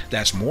apps.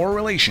 That's more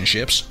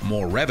relationships,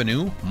 more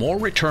revenue, more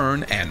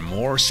return, and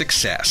more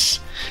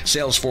success.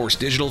 Salesforce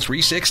Digital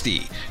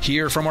 360.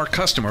 Hear from our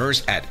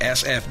customers at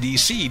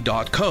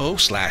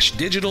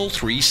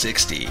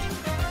sfdc.co/digital360.